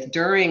 30th,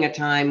 during a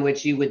time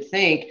which you would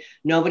think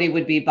nobody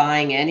would be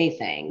buying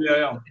anything.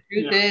 Yeah.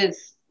 The truth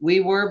is,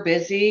 we were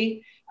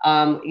busy.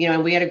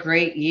 And we had a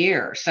great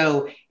year.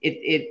 So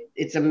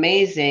it's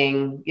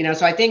amazing,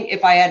 so I think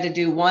if I had to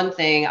do one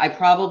thing,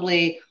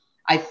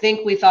 I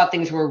think we thought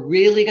things were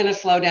really going to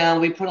slow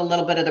down. We put a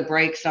little bit of the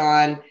brakes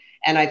on.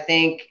 And I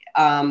think,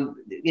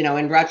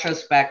 in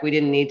retrospect, we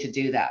didn't need to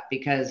do that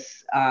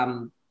because,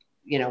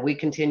 we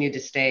continue to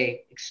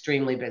stay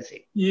extremely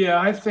busy. Yeah,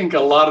 I think a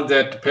lot of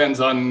that depends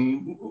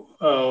on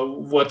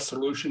what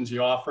solutions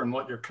you offer and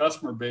what your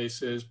customer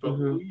base is. But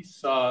we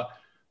saw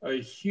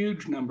a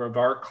huge number of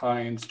our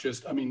clients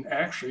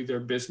actually their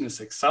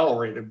business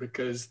accelerated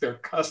because their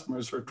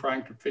customers were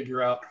trying to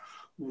figure out,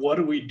 what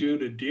do we do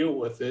to deal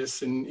with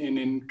this? And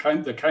in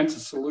the kinds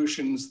of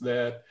solutions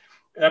that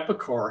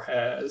Epicor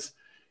has,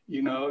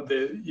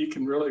 that you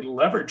can really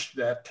leverage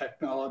that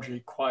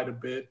technology quite a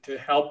bit to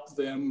help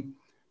them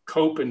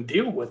cope and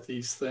deal with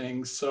these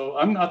things. So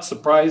I'm not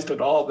surprised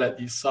at all that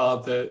you saw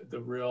the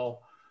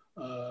real,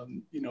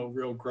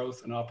 real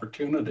growth and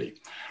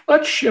opportunity.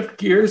 Let's shift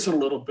gears a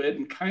little bit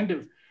and kind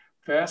of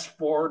fast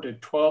forward to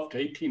 12 to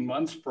 18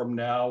 months from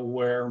now,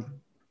 where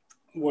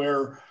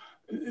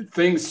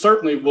things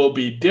certainly will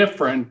be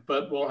different,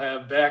 but we'll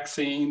have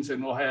vaccines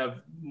and we'll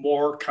have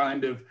more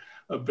kind of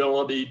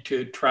ability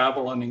to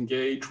travel and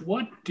engage.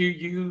 What do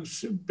you,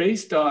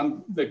 based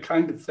on the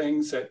kind of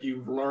things that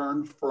you've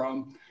learned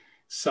from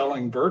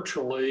selling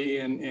virtually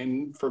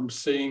and from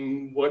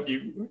seeing what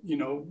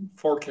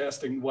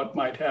forecasting what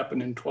might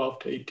happen in 12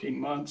 to 18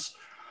 months,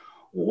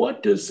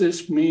 what does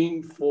this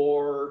mean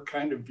for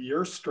kind of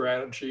your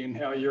strategy and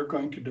how you're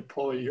going to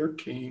deploy your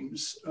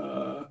teams?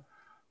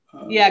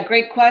 Yeah,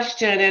 great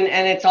question.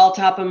 And it's all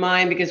top of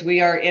mind because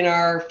we are in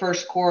our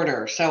first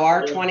quarter. So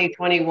our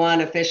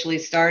 2021 officially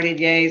started,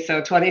 yay. So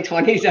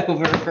 2020 is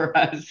over for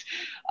us.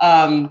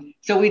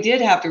 So we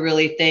did have to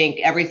really think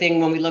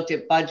everything when we looked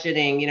at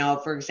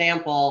budgeting, for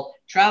example,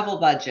 travel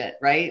budget,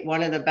 right?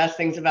 One of the best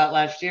things about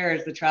last year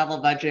is the travel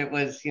budget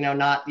was,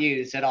 not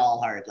used at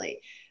all,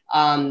 hardly.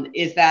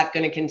 Is that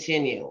going to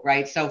continue,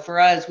 right? So for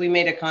us, we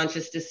made a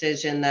conscious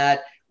decision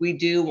that we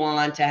do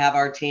want to have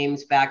our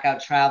teams back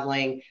out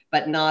traveling,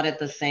 but not at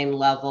the same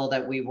level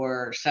that we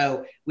were.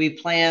 So we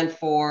planned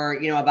for,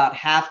 about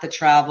half the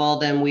travel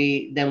than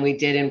we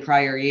did in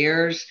prior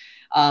years,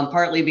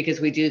 partly because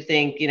we do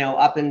think,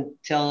 up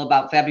until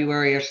about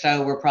February or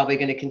so, we're probably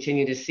going to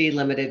continue to see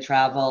limited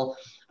travel.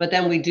 But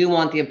then we do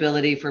want the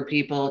ability for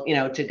people,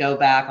 to go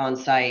back on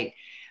site.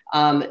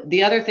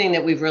 The other thing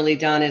that we've really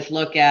done is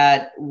look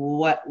at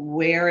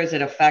where is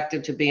it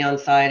effective to be on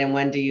site and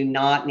when do you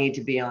not need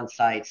to be on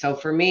site. So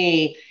for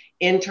me,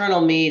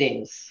 internal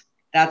meetings,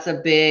 that's a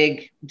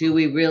big, do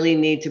we really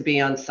need to be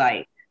on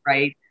site,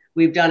 right?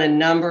 We've done a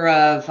number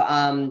of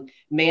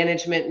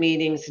management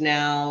meetings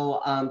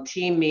now,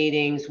 team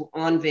meetings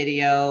on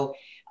video,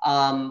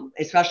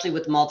 especially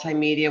with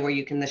multimedia where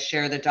you can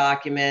share the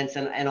documents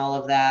and all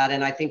of that.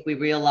 And I think we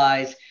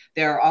realize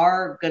there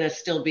are going to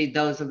still be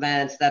those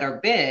events that are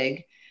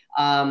big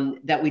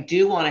that we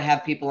do want to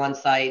have people on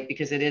site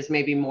because it is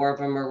maybe more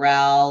of a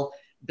morale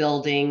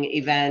building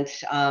event.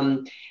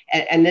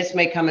 And this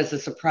may come as a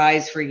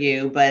surprise for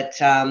you, but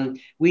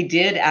we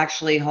did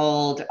actually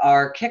hold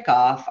our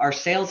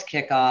sales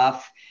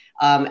kickoff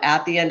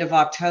at the end of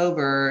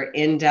October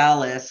in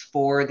Dallas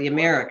for the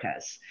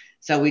Americas.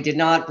 So we did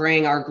not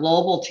bring our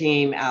global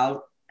team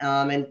out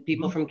and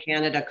people from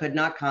Canada could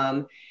not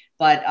come.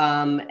 But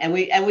and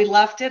we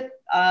left it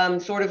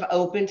sort of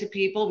open to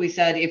people. We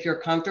said, if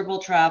you're comfortable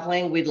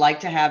traveling, we'd like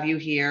to have you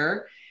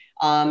here.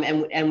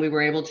 And we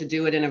were able to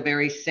do it in a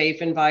very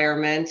safe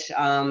environment,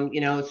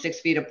 6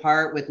 feet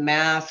apart with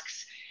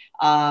masks.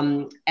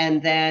 And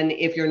then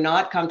if you're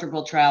not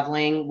comfortable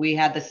traveling, we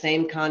had the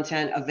same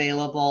content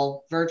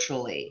available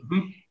virtually.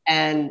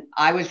 And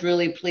I was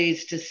really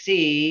pleased to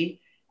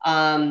see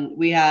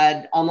we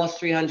had almost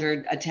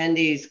 300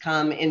 attendees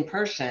come in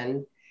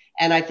person.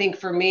 And I think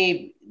for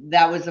me,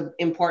 that was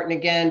important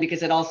again,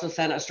 because it also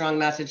sent a strong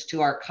message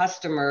to our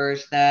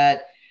customers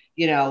that,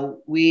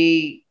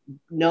 we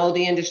know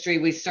the industry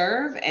we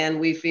serve and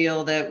we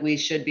feel that we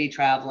should be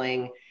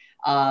traveling.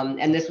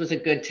 And this was a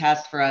good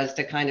test for us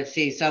to kind of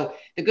see. So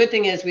the good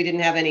thing is we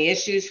didn't have any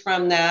issues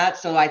from that.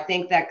 So I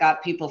think that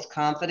got people's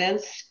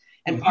confidence.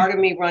 And part of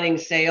me running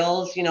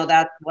sales,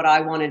 that's what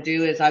I want to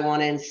do is I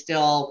want to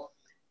instill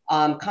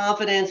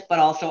confidence, but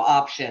also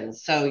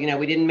options. So,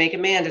 we didn't make it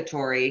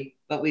mandatory,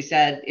 but we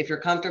said, if you're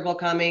comfortable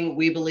coming,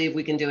 we believe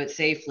we can do it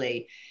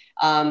safely.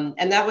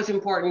 And that was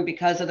important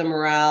because of the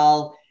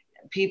morale.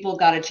 People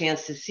got a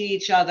chance to see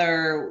each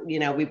other.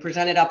 We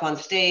presented up on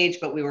stage,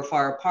 but we were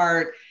far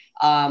apart.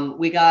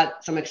 We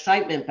got some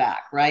excitement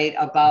back, right,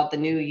 about the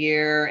new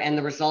year and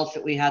the results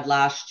that we had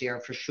last year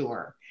for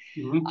sure.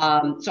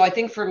 So I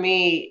think for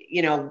me,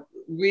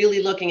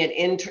 really looking at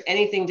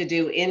anything to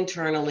do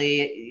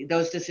internally,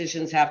 those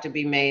decisions have to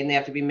be made and they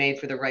have to be made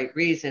for the right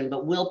reason,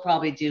 but we'll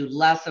probably do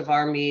less of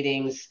our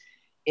meetings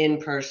in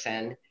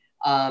person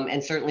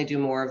and certainly do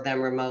more of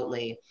them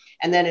remotely.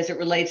 And then as it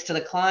relates to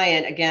the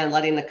client, again,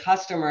 letting the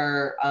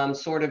customer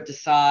sort of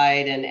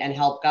decide and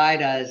help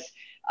guide us.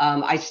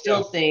 I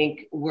still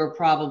think we're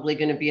probably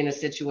going to be in a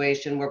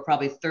situation where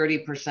probably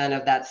 30%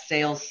 of that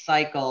sales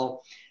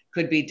cycle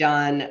could be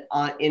done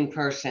in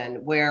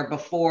person, where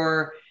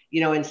before,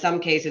 in some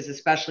cases,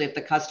 especially if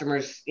the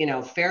customer's,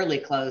 fairly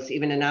close,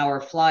 even an hour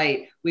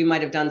flight, we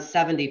might have done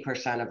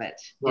 70% of it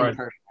in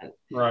person.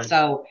 Right.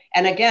 So,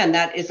 and again,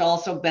 that is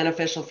also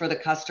beneficial for the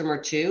customer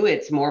too.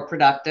 It's more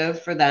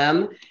productive for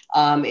them.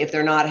 If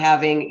they're not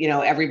having,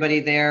 everybody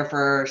there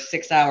for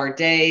 6-hour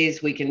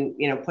days, we can,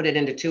 put it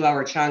into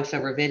 2-hour chunks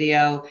over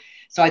video.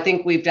 So I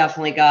think we've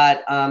definitely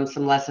got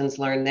some lessons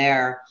learned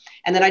there.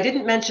 And then I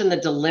didn't mention the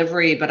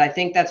delivery, but I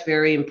think that's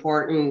very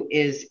important,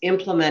 is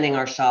implementing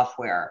our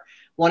software.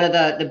 One of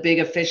the big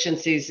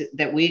efficiencies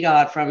that we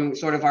got from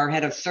sort of our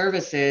head of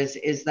services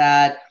is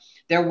that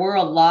there were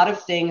a lot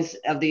of things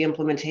of the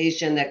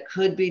implementation that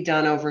could be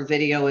done over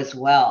video as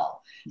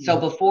well. So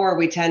before,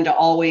 we tend to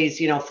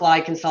always,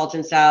 fly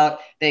consultants out.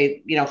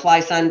 They, fly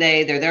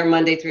Sunday, they're there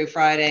Monday through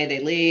Friday, they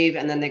leave,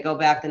 and then they go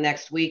back the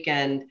next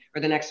weekend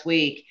or the next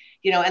week,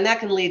 and that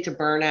can lead to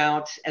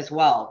burnout as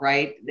well,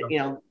 right?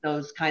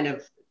 Those kind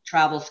of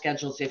travel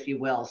schedules, if you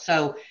will.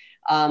 So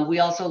we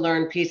also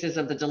learned pieces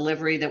of the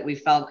delivery that we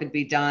felt could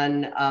be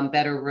done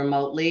better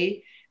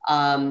remotely,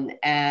 and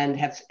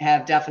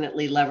have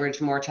definitely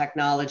leveraged more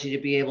technology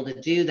to be able to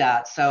do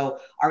that. So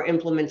our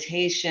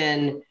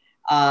implementation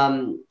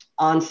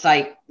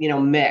on-site,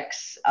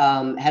 mix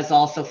has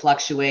also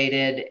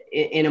fluctuated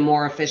in a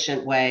more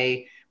efficient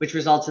way, which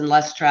results in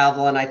less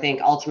travel. And I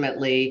think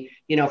ultimately,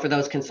 for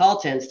those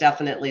consultants,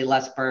 definitely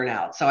less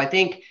burnout. So I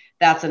think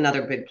that's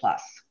another big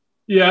plus.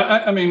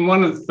 Yeah, I mean,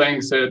 one of the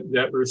things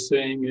that we're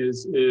seeing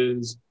is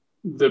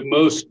the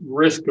most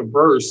risk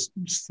averse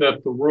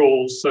set the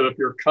rules. So if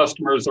your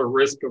customers are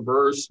risk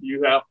averse,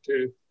 you have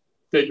to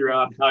figure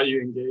out how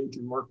you engage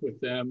and work with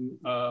them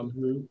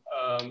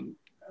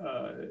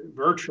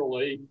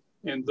virtually.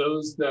 And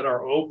those that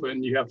are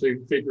open, you have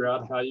to figure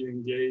out how you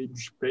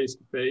engage face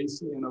to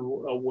face in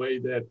a way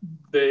that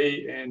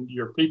they and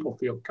your people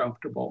feel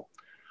comfortable.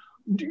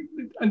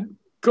 And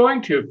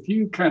going to a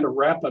few kind of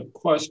wrap up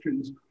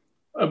questions.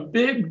 A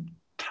big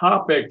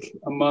topic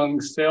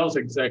among sales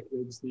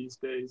executives these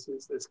days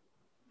is this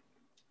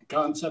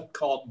concept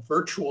called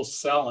virtual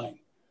selling.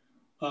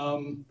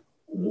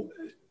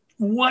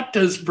 What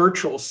does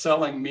virtual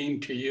selling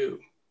mean to you?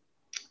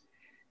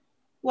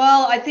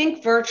 Well, I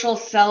think virtual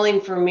selling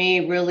for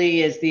me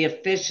really is the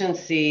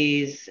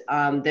efficiencies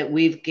that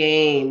we've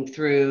gained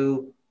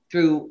through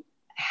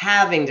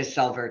having to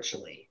sell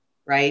virtually,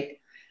 right?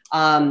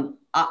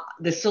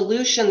 The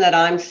solution that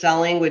I'm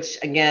selling, which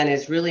again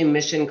is really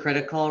mission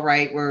critical,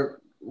 right?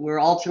 We're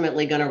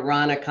ultimately going to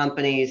run a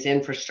company's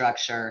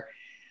infrastructure.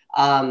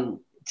 To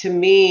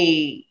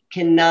me,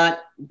 cannot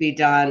be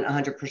done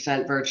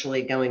 100%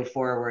 virtually going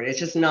forward. It's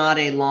just not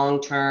a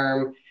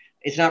long-term.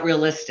 It's not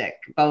realistic,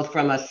 both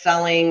from a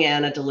selling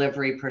and a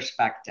delivery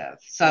perspective.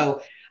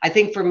 So I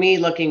think for me,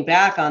 looking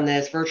back on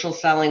this, virtual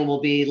selling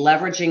will be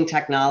leveraging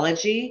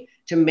technology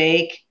to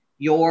make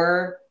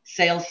your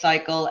sales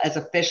cycle as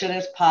efficient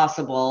as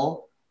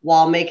possible,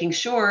 while making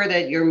sure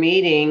that you're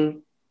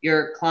meeting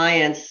your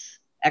clients'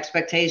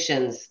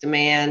 expectations,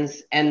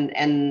 demands,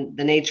 and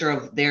the nature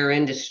of their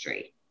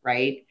industry,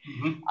 right?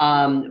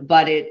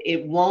 But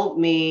it won't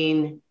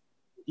mean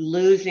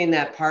losing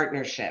that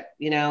partnership,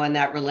 and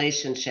that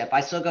relationship.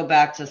 I still go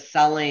back to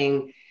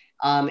selling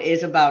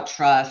is about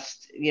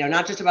trust,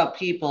 not just about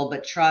people,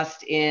 but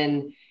trust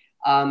in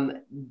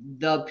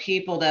the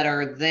people that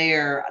are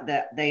there,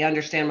 that they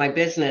understand my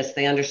business,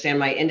 they understand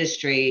my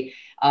industry,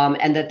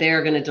 and that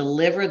they're going to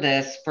deliver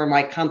this for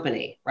my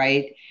company,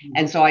 right?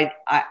 And so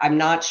I'm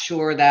not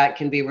sure that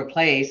can be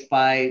replaced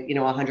by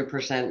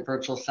 100%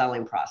 virtual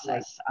selling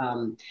process.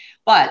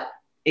 But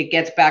it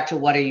gets back to,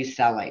 what are you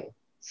selling?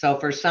 So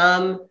for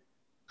some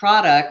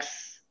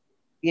products,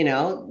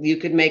 you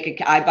could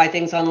I buy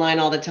things online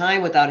all the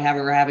time without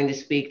having to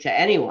speak to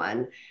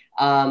anyone.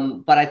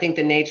 But I think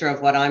the nature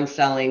of what I'm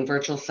selling,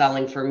 virtual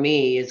selling for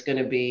me, is going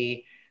to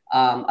be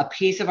a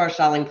piece of our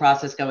selling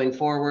process going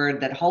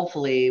forward that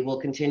hopefully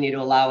will continue to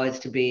allow us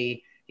to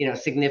be,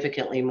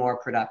 significantly more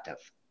productive.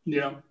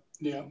 Yeah.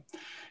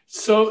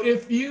 So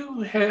if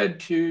you had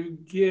to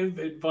give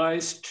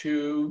advice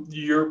to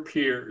your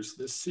peers,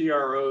 the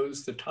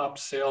CROs, the top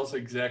sales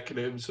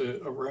executives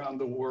around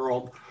the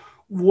world,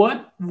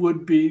 what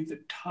would be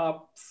the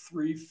top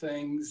 3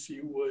 things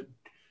you would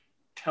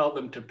tell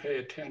them to pay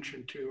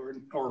attention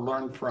to or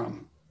learn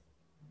from?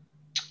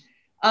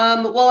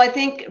 Well, I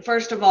think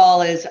first of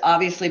all is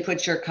obviously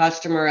put your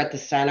customer at the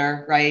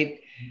center, right?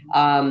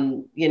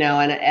 And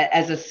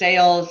as a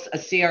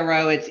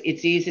CRO,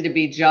 it's easy to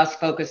be just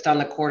focused on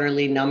the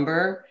quarterly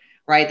number,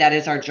 right? That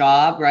is our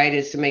job, right?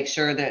 Is to make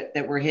sure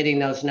that we're hitting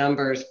those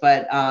numbers.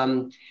 But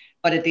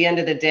at the end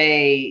of the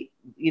day,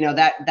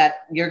 that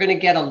you're going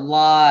to get a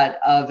lot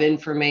of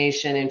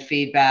information and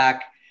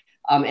feedback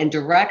and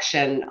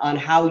direction on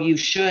how you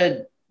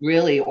should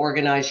really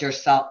organize your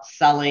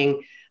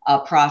selling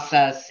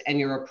process and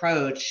your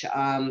approach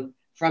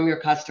from your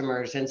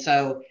customers. And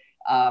so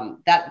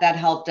that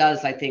helped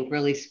us, I think,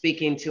 really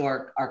speaking to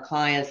our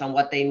clients on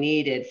what they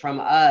needed from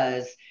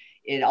us.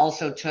 It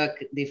also took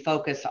the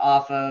focus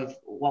off of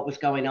what was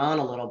going on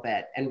a little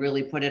bit and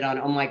really put it on,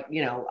 oh my,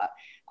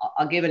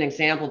 I'll give an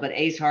example, but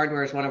Ace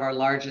Hardware is one of our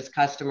largest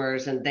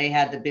customers, and they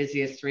had the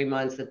busiest 3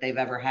 months that they've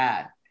ever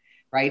had.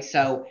 Right.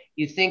 So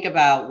you think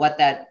about what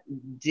that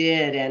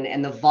did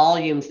and the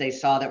volumes they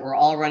saw that were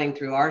all running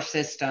through our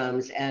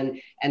systems and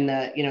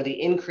the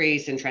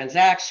increase in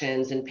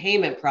transactions and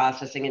payment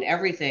processing and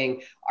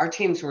everything. Our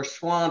teams were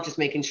swamped just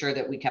making sure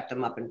that we kept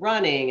them up and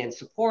running and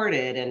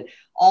supported and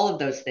all of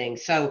those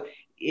things. So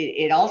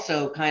it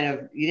also kind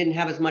of, you didn't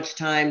have as much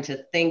time to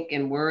think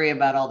and worry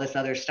about all this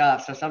other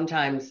stuff. So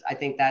sometimes I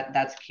think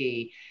that's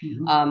key.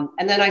 Mm-hmm.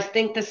 And then I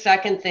think the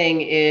second thing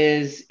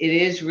is, it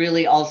is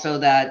really also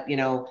that,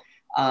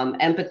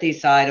 empathy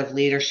side of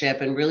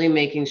leadership and really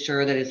making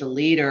sure that as a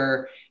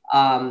leader,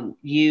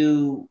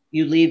 you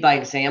lead by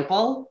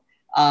example,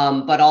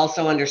 but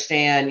also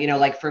understand,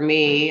 like for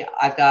me,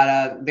 I've got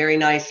a very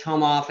nice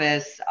home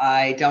office.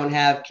 I don't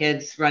have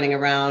kids running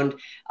around.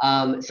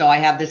 So I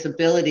have this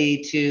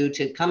ability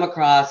to come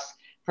across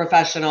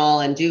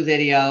professional and do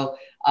video.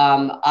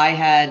 I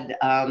had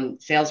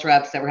sales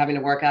reps that were having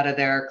to work out of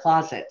their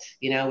closet,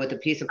 with a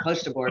piece of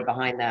poster board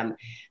behind them.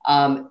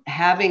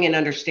 Having and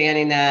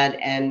understanding that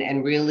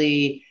and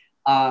really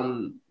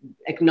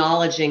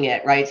acknowledging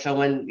it, right? So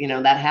when,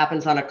 that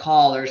happens on a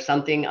call or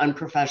something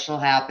unprofessional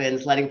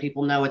happens, letting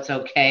people know it's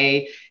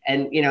okay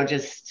and,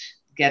 just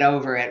get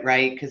over it,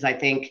 right? Because I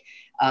think,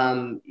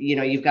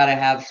 you've got to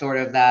have sort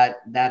of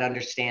that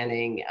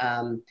understanding.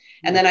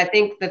 And then I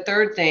think the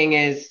third thing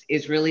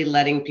is really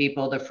letting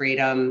people the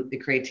freedom, the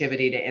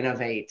creativity to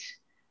innovate,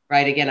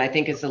 right? Again, I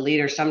think as a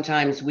leader,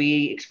 sometimes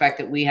we expect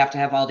that we have to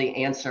have all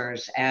the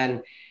answers.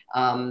 And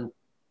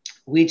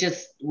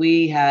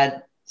we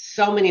had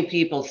so many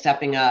people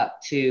stepping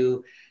up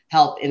to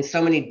help in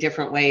so many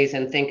different ways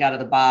and think out of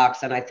the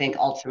box. And I think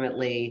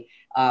ultimately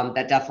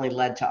that definitely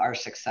led to our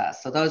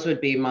success. So those would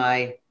be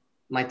my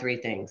three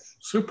things.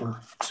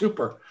 Super.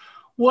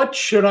 What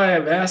should I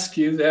have asked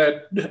you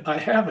that I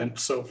haven't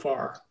so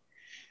far?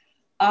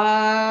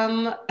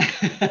 I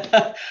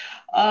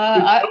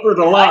covered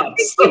a lot. I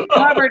think you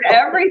covered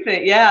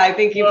everything. Yeah, I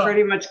think you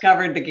pretty much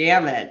covered the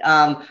gamut.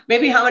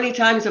 Maybe how many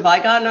times have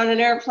I gotten on an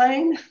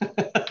airplane?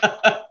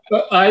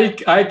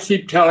 I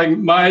keep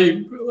telling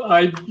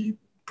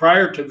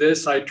prior to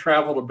this, I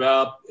traveled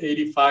about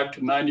 85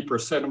 to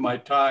 90% of my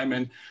time.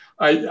 And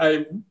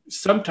I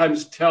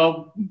sometimes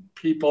tell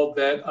people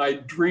that I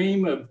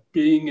dream of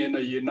being in a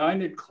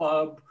United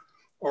Club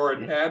or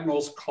an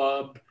Admirals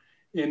Club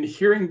and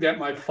hearing that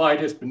my flight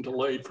has been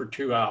delayed for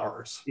 2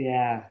 hours.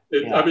 Yeah.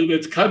 I mean,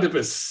 it's kind of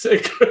a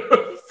sick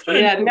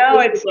thing. Yeah, no,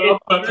 it's true.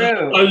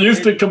 I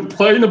used to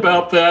complain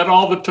about that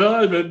all the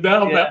time, and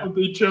now that would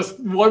be just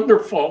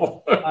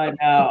wonderful.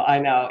 I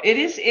know. It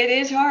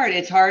is hard.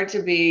 It's hard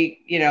to be,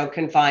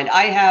 confined.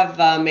 I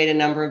have made a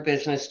number of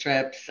business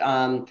trips.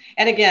 And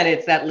again,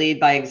 it's that lead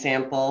by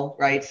example,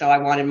 right? So I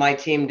wanted my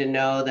team to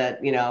know that,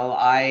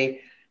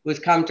 I was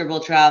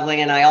comfortable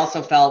traveling. And I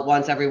also felt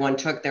once everyone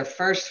took their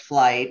first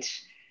flight,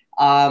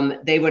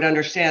 they would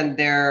understand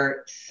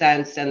their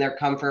sense and their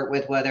comfort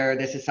with whether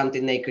this is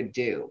something they could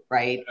do,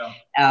 right?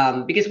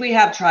 Yeah. Because we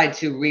have tried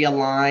to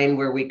realign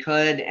where we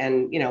could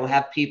and,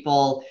 have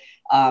people,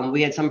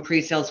 we had some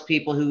pre-sales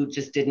people who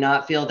just did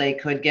not feel they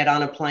could get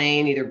on a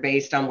plane, either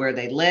based on where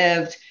they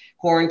lived,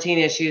 quarantine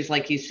issues,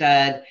 like you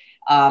said.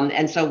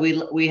 And so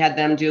we had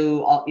them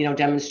do,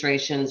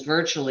 demonstrations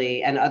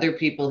virtually, and other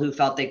people who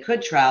felt they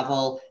could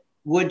travel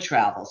would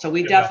travel. So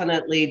we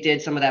definitely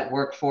did some of that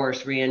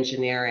workforce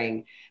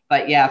re-engineering.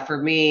 But yeah, for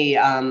me,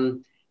 I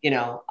don't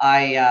know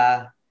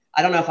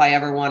if I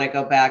ever want to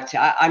go back to,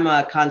 I'm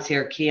a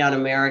concierge key on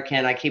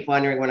American. I keep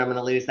wondering when I'm going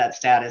to lose that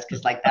status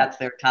because that's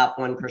their top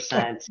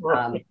 1%.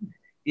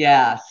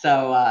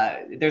 So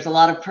there's a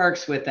lot of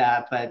perks with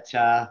that,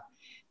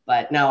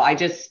 but no, I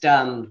just,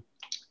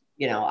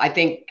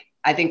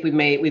 I think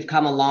we've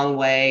come a long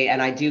way,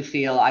 and I do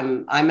feel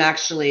I'm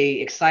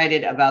actually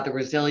excited about the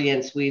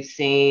resilience we've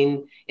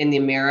seen in the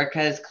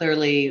Americas.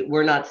 Clearly,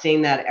 we're not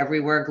seeing that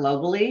everywhere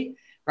globally.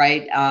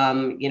 Right.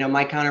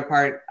 My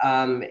counterpart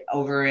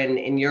over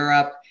in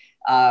Europe,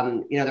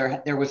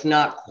 there was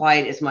not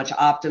quite as much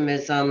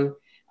optimism.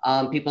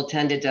 People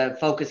tended to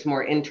focus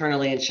more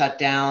internally and shut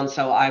down.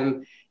 So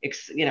I'm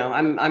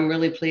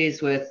really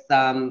pleased with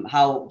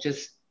how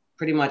just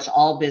pretty much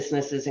all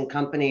businesses and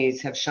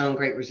companies have shown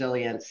great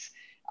resilience.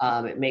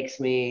 It makes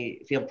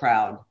me feel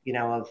proud,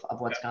 of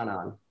what's gone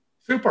on.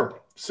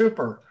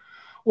 Super.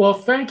 Well,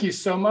 thank you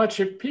so much.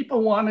 If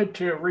people wanted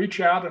to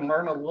reach out and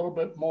learn a little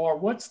bit more,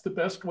 what's the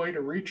best way to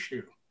reach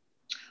you?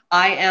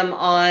 I am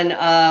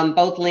on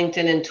both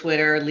LinkedIn and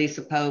Twitter,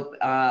 Lisa Pope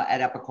at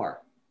Epicor.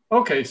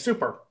 Okay,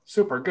 super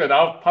good.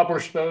 I'll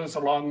publish those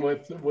along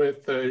with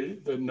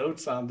the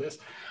notes on this.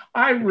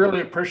 I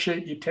really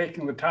appreciate you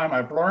taking the time.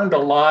 I've learned a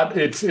lot.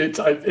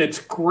 It's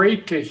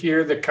great to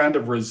hear the kind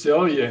of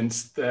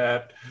resilience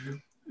that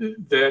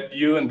that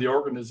you and the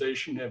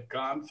organization have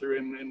gone through,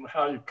 and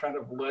how you kind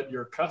of led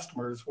your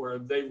customers where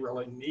they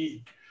really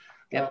need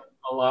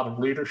a lot of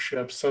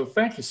leadership. So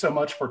thank you so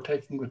much for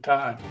taking the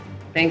time.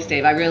 Thanks,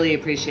 Dave. I really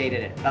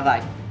appreciated it.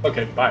 Bye-bye.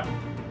 Okay,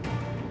 bye.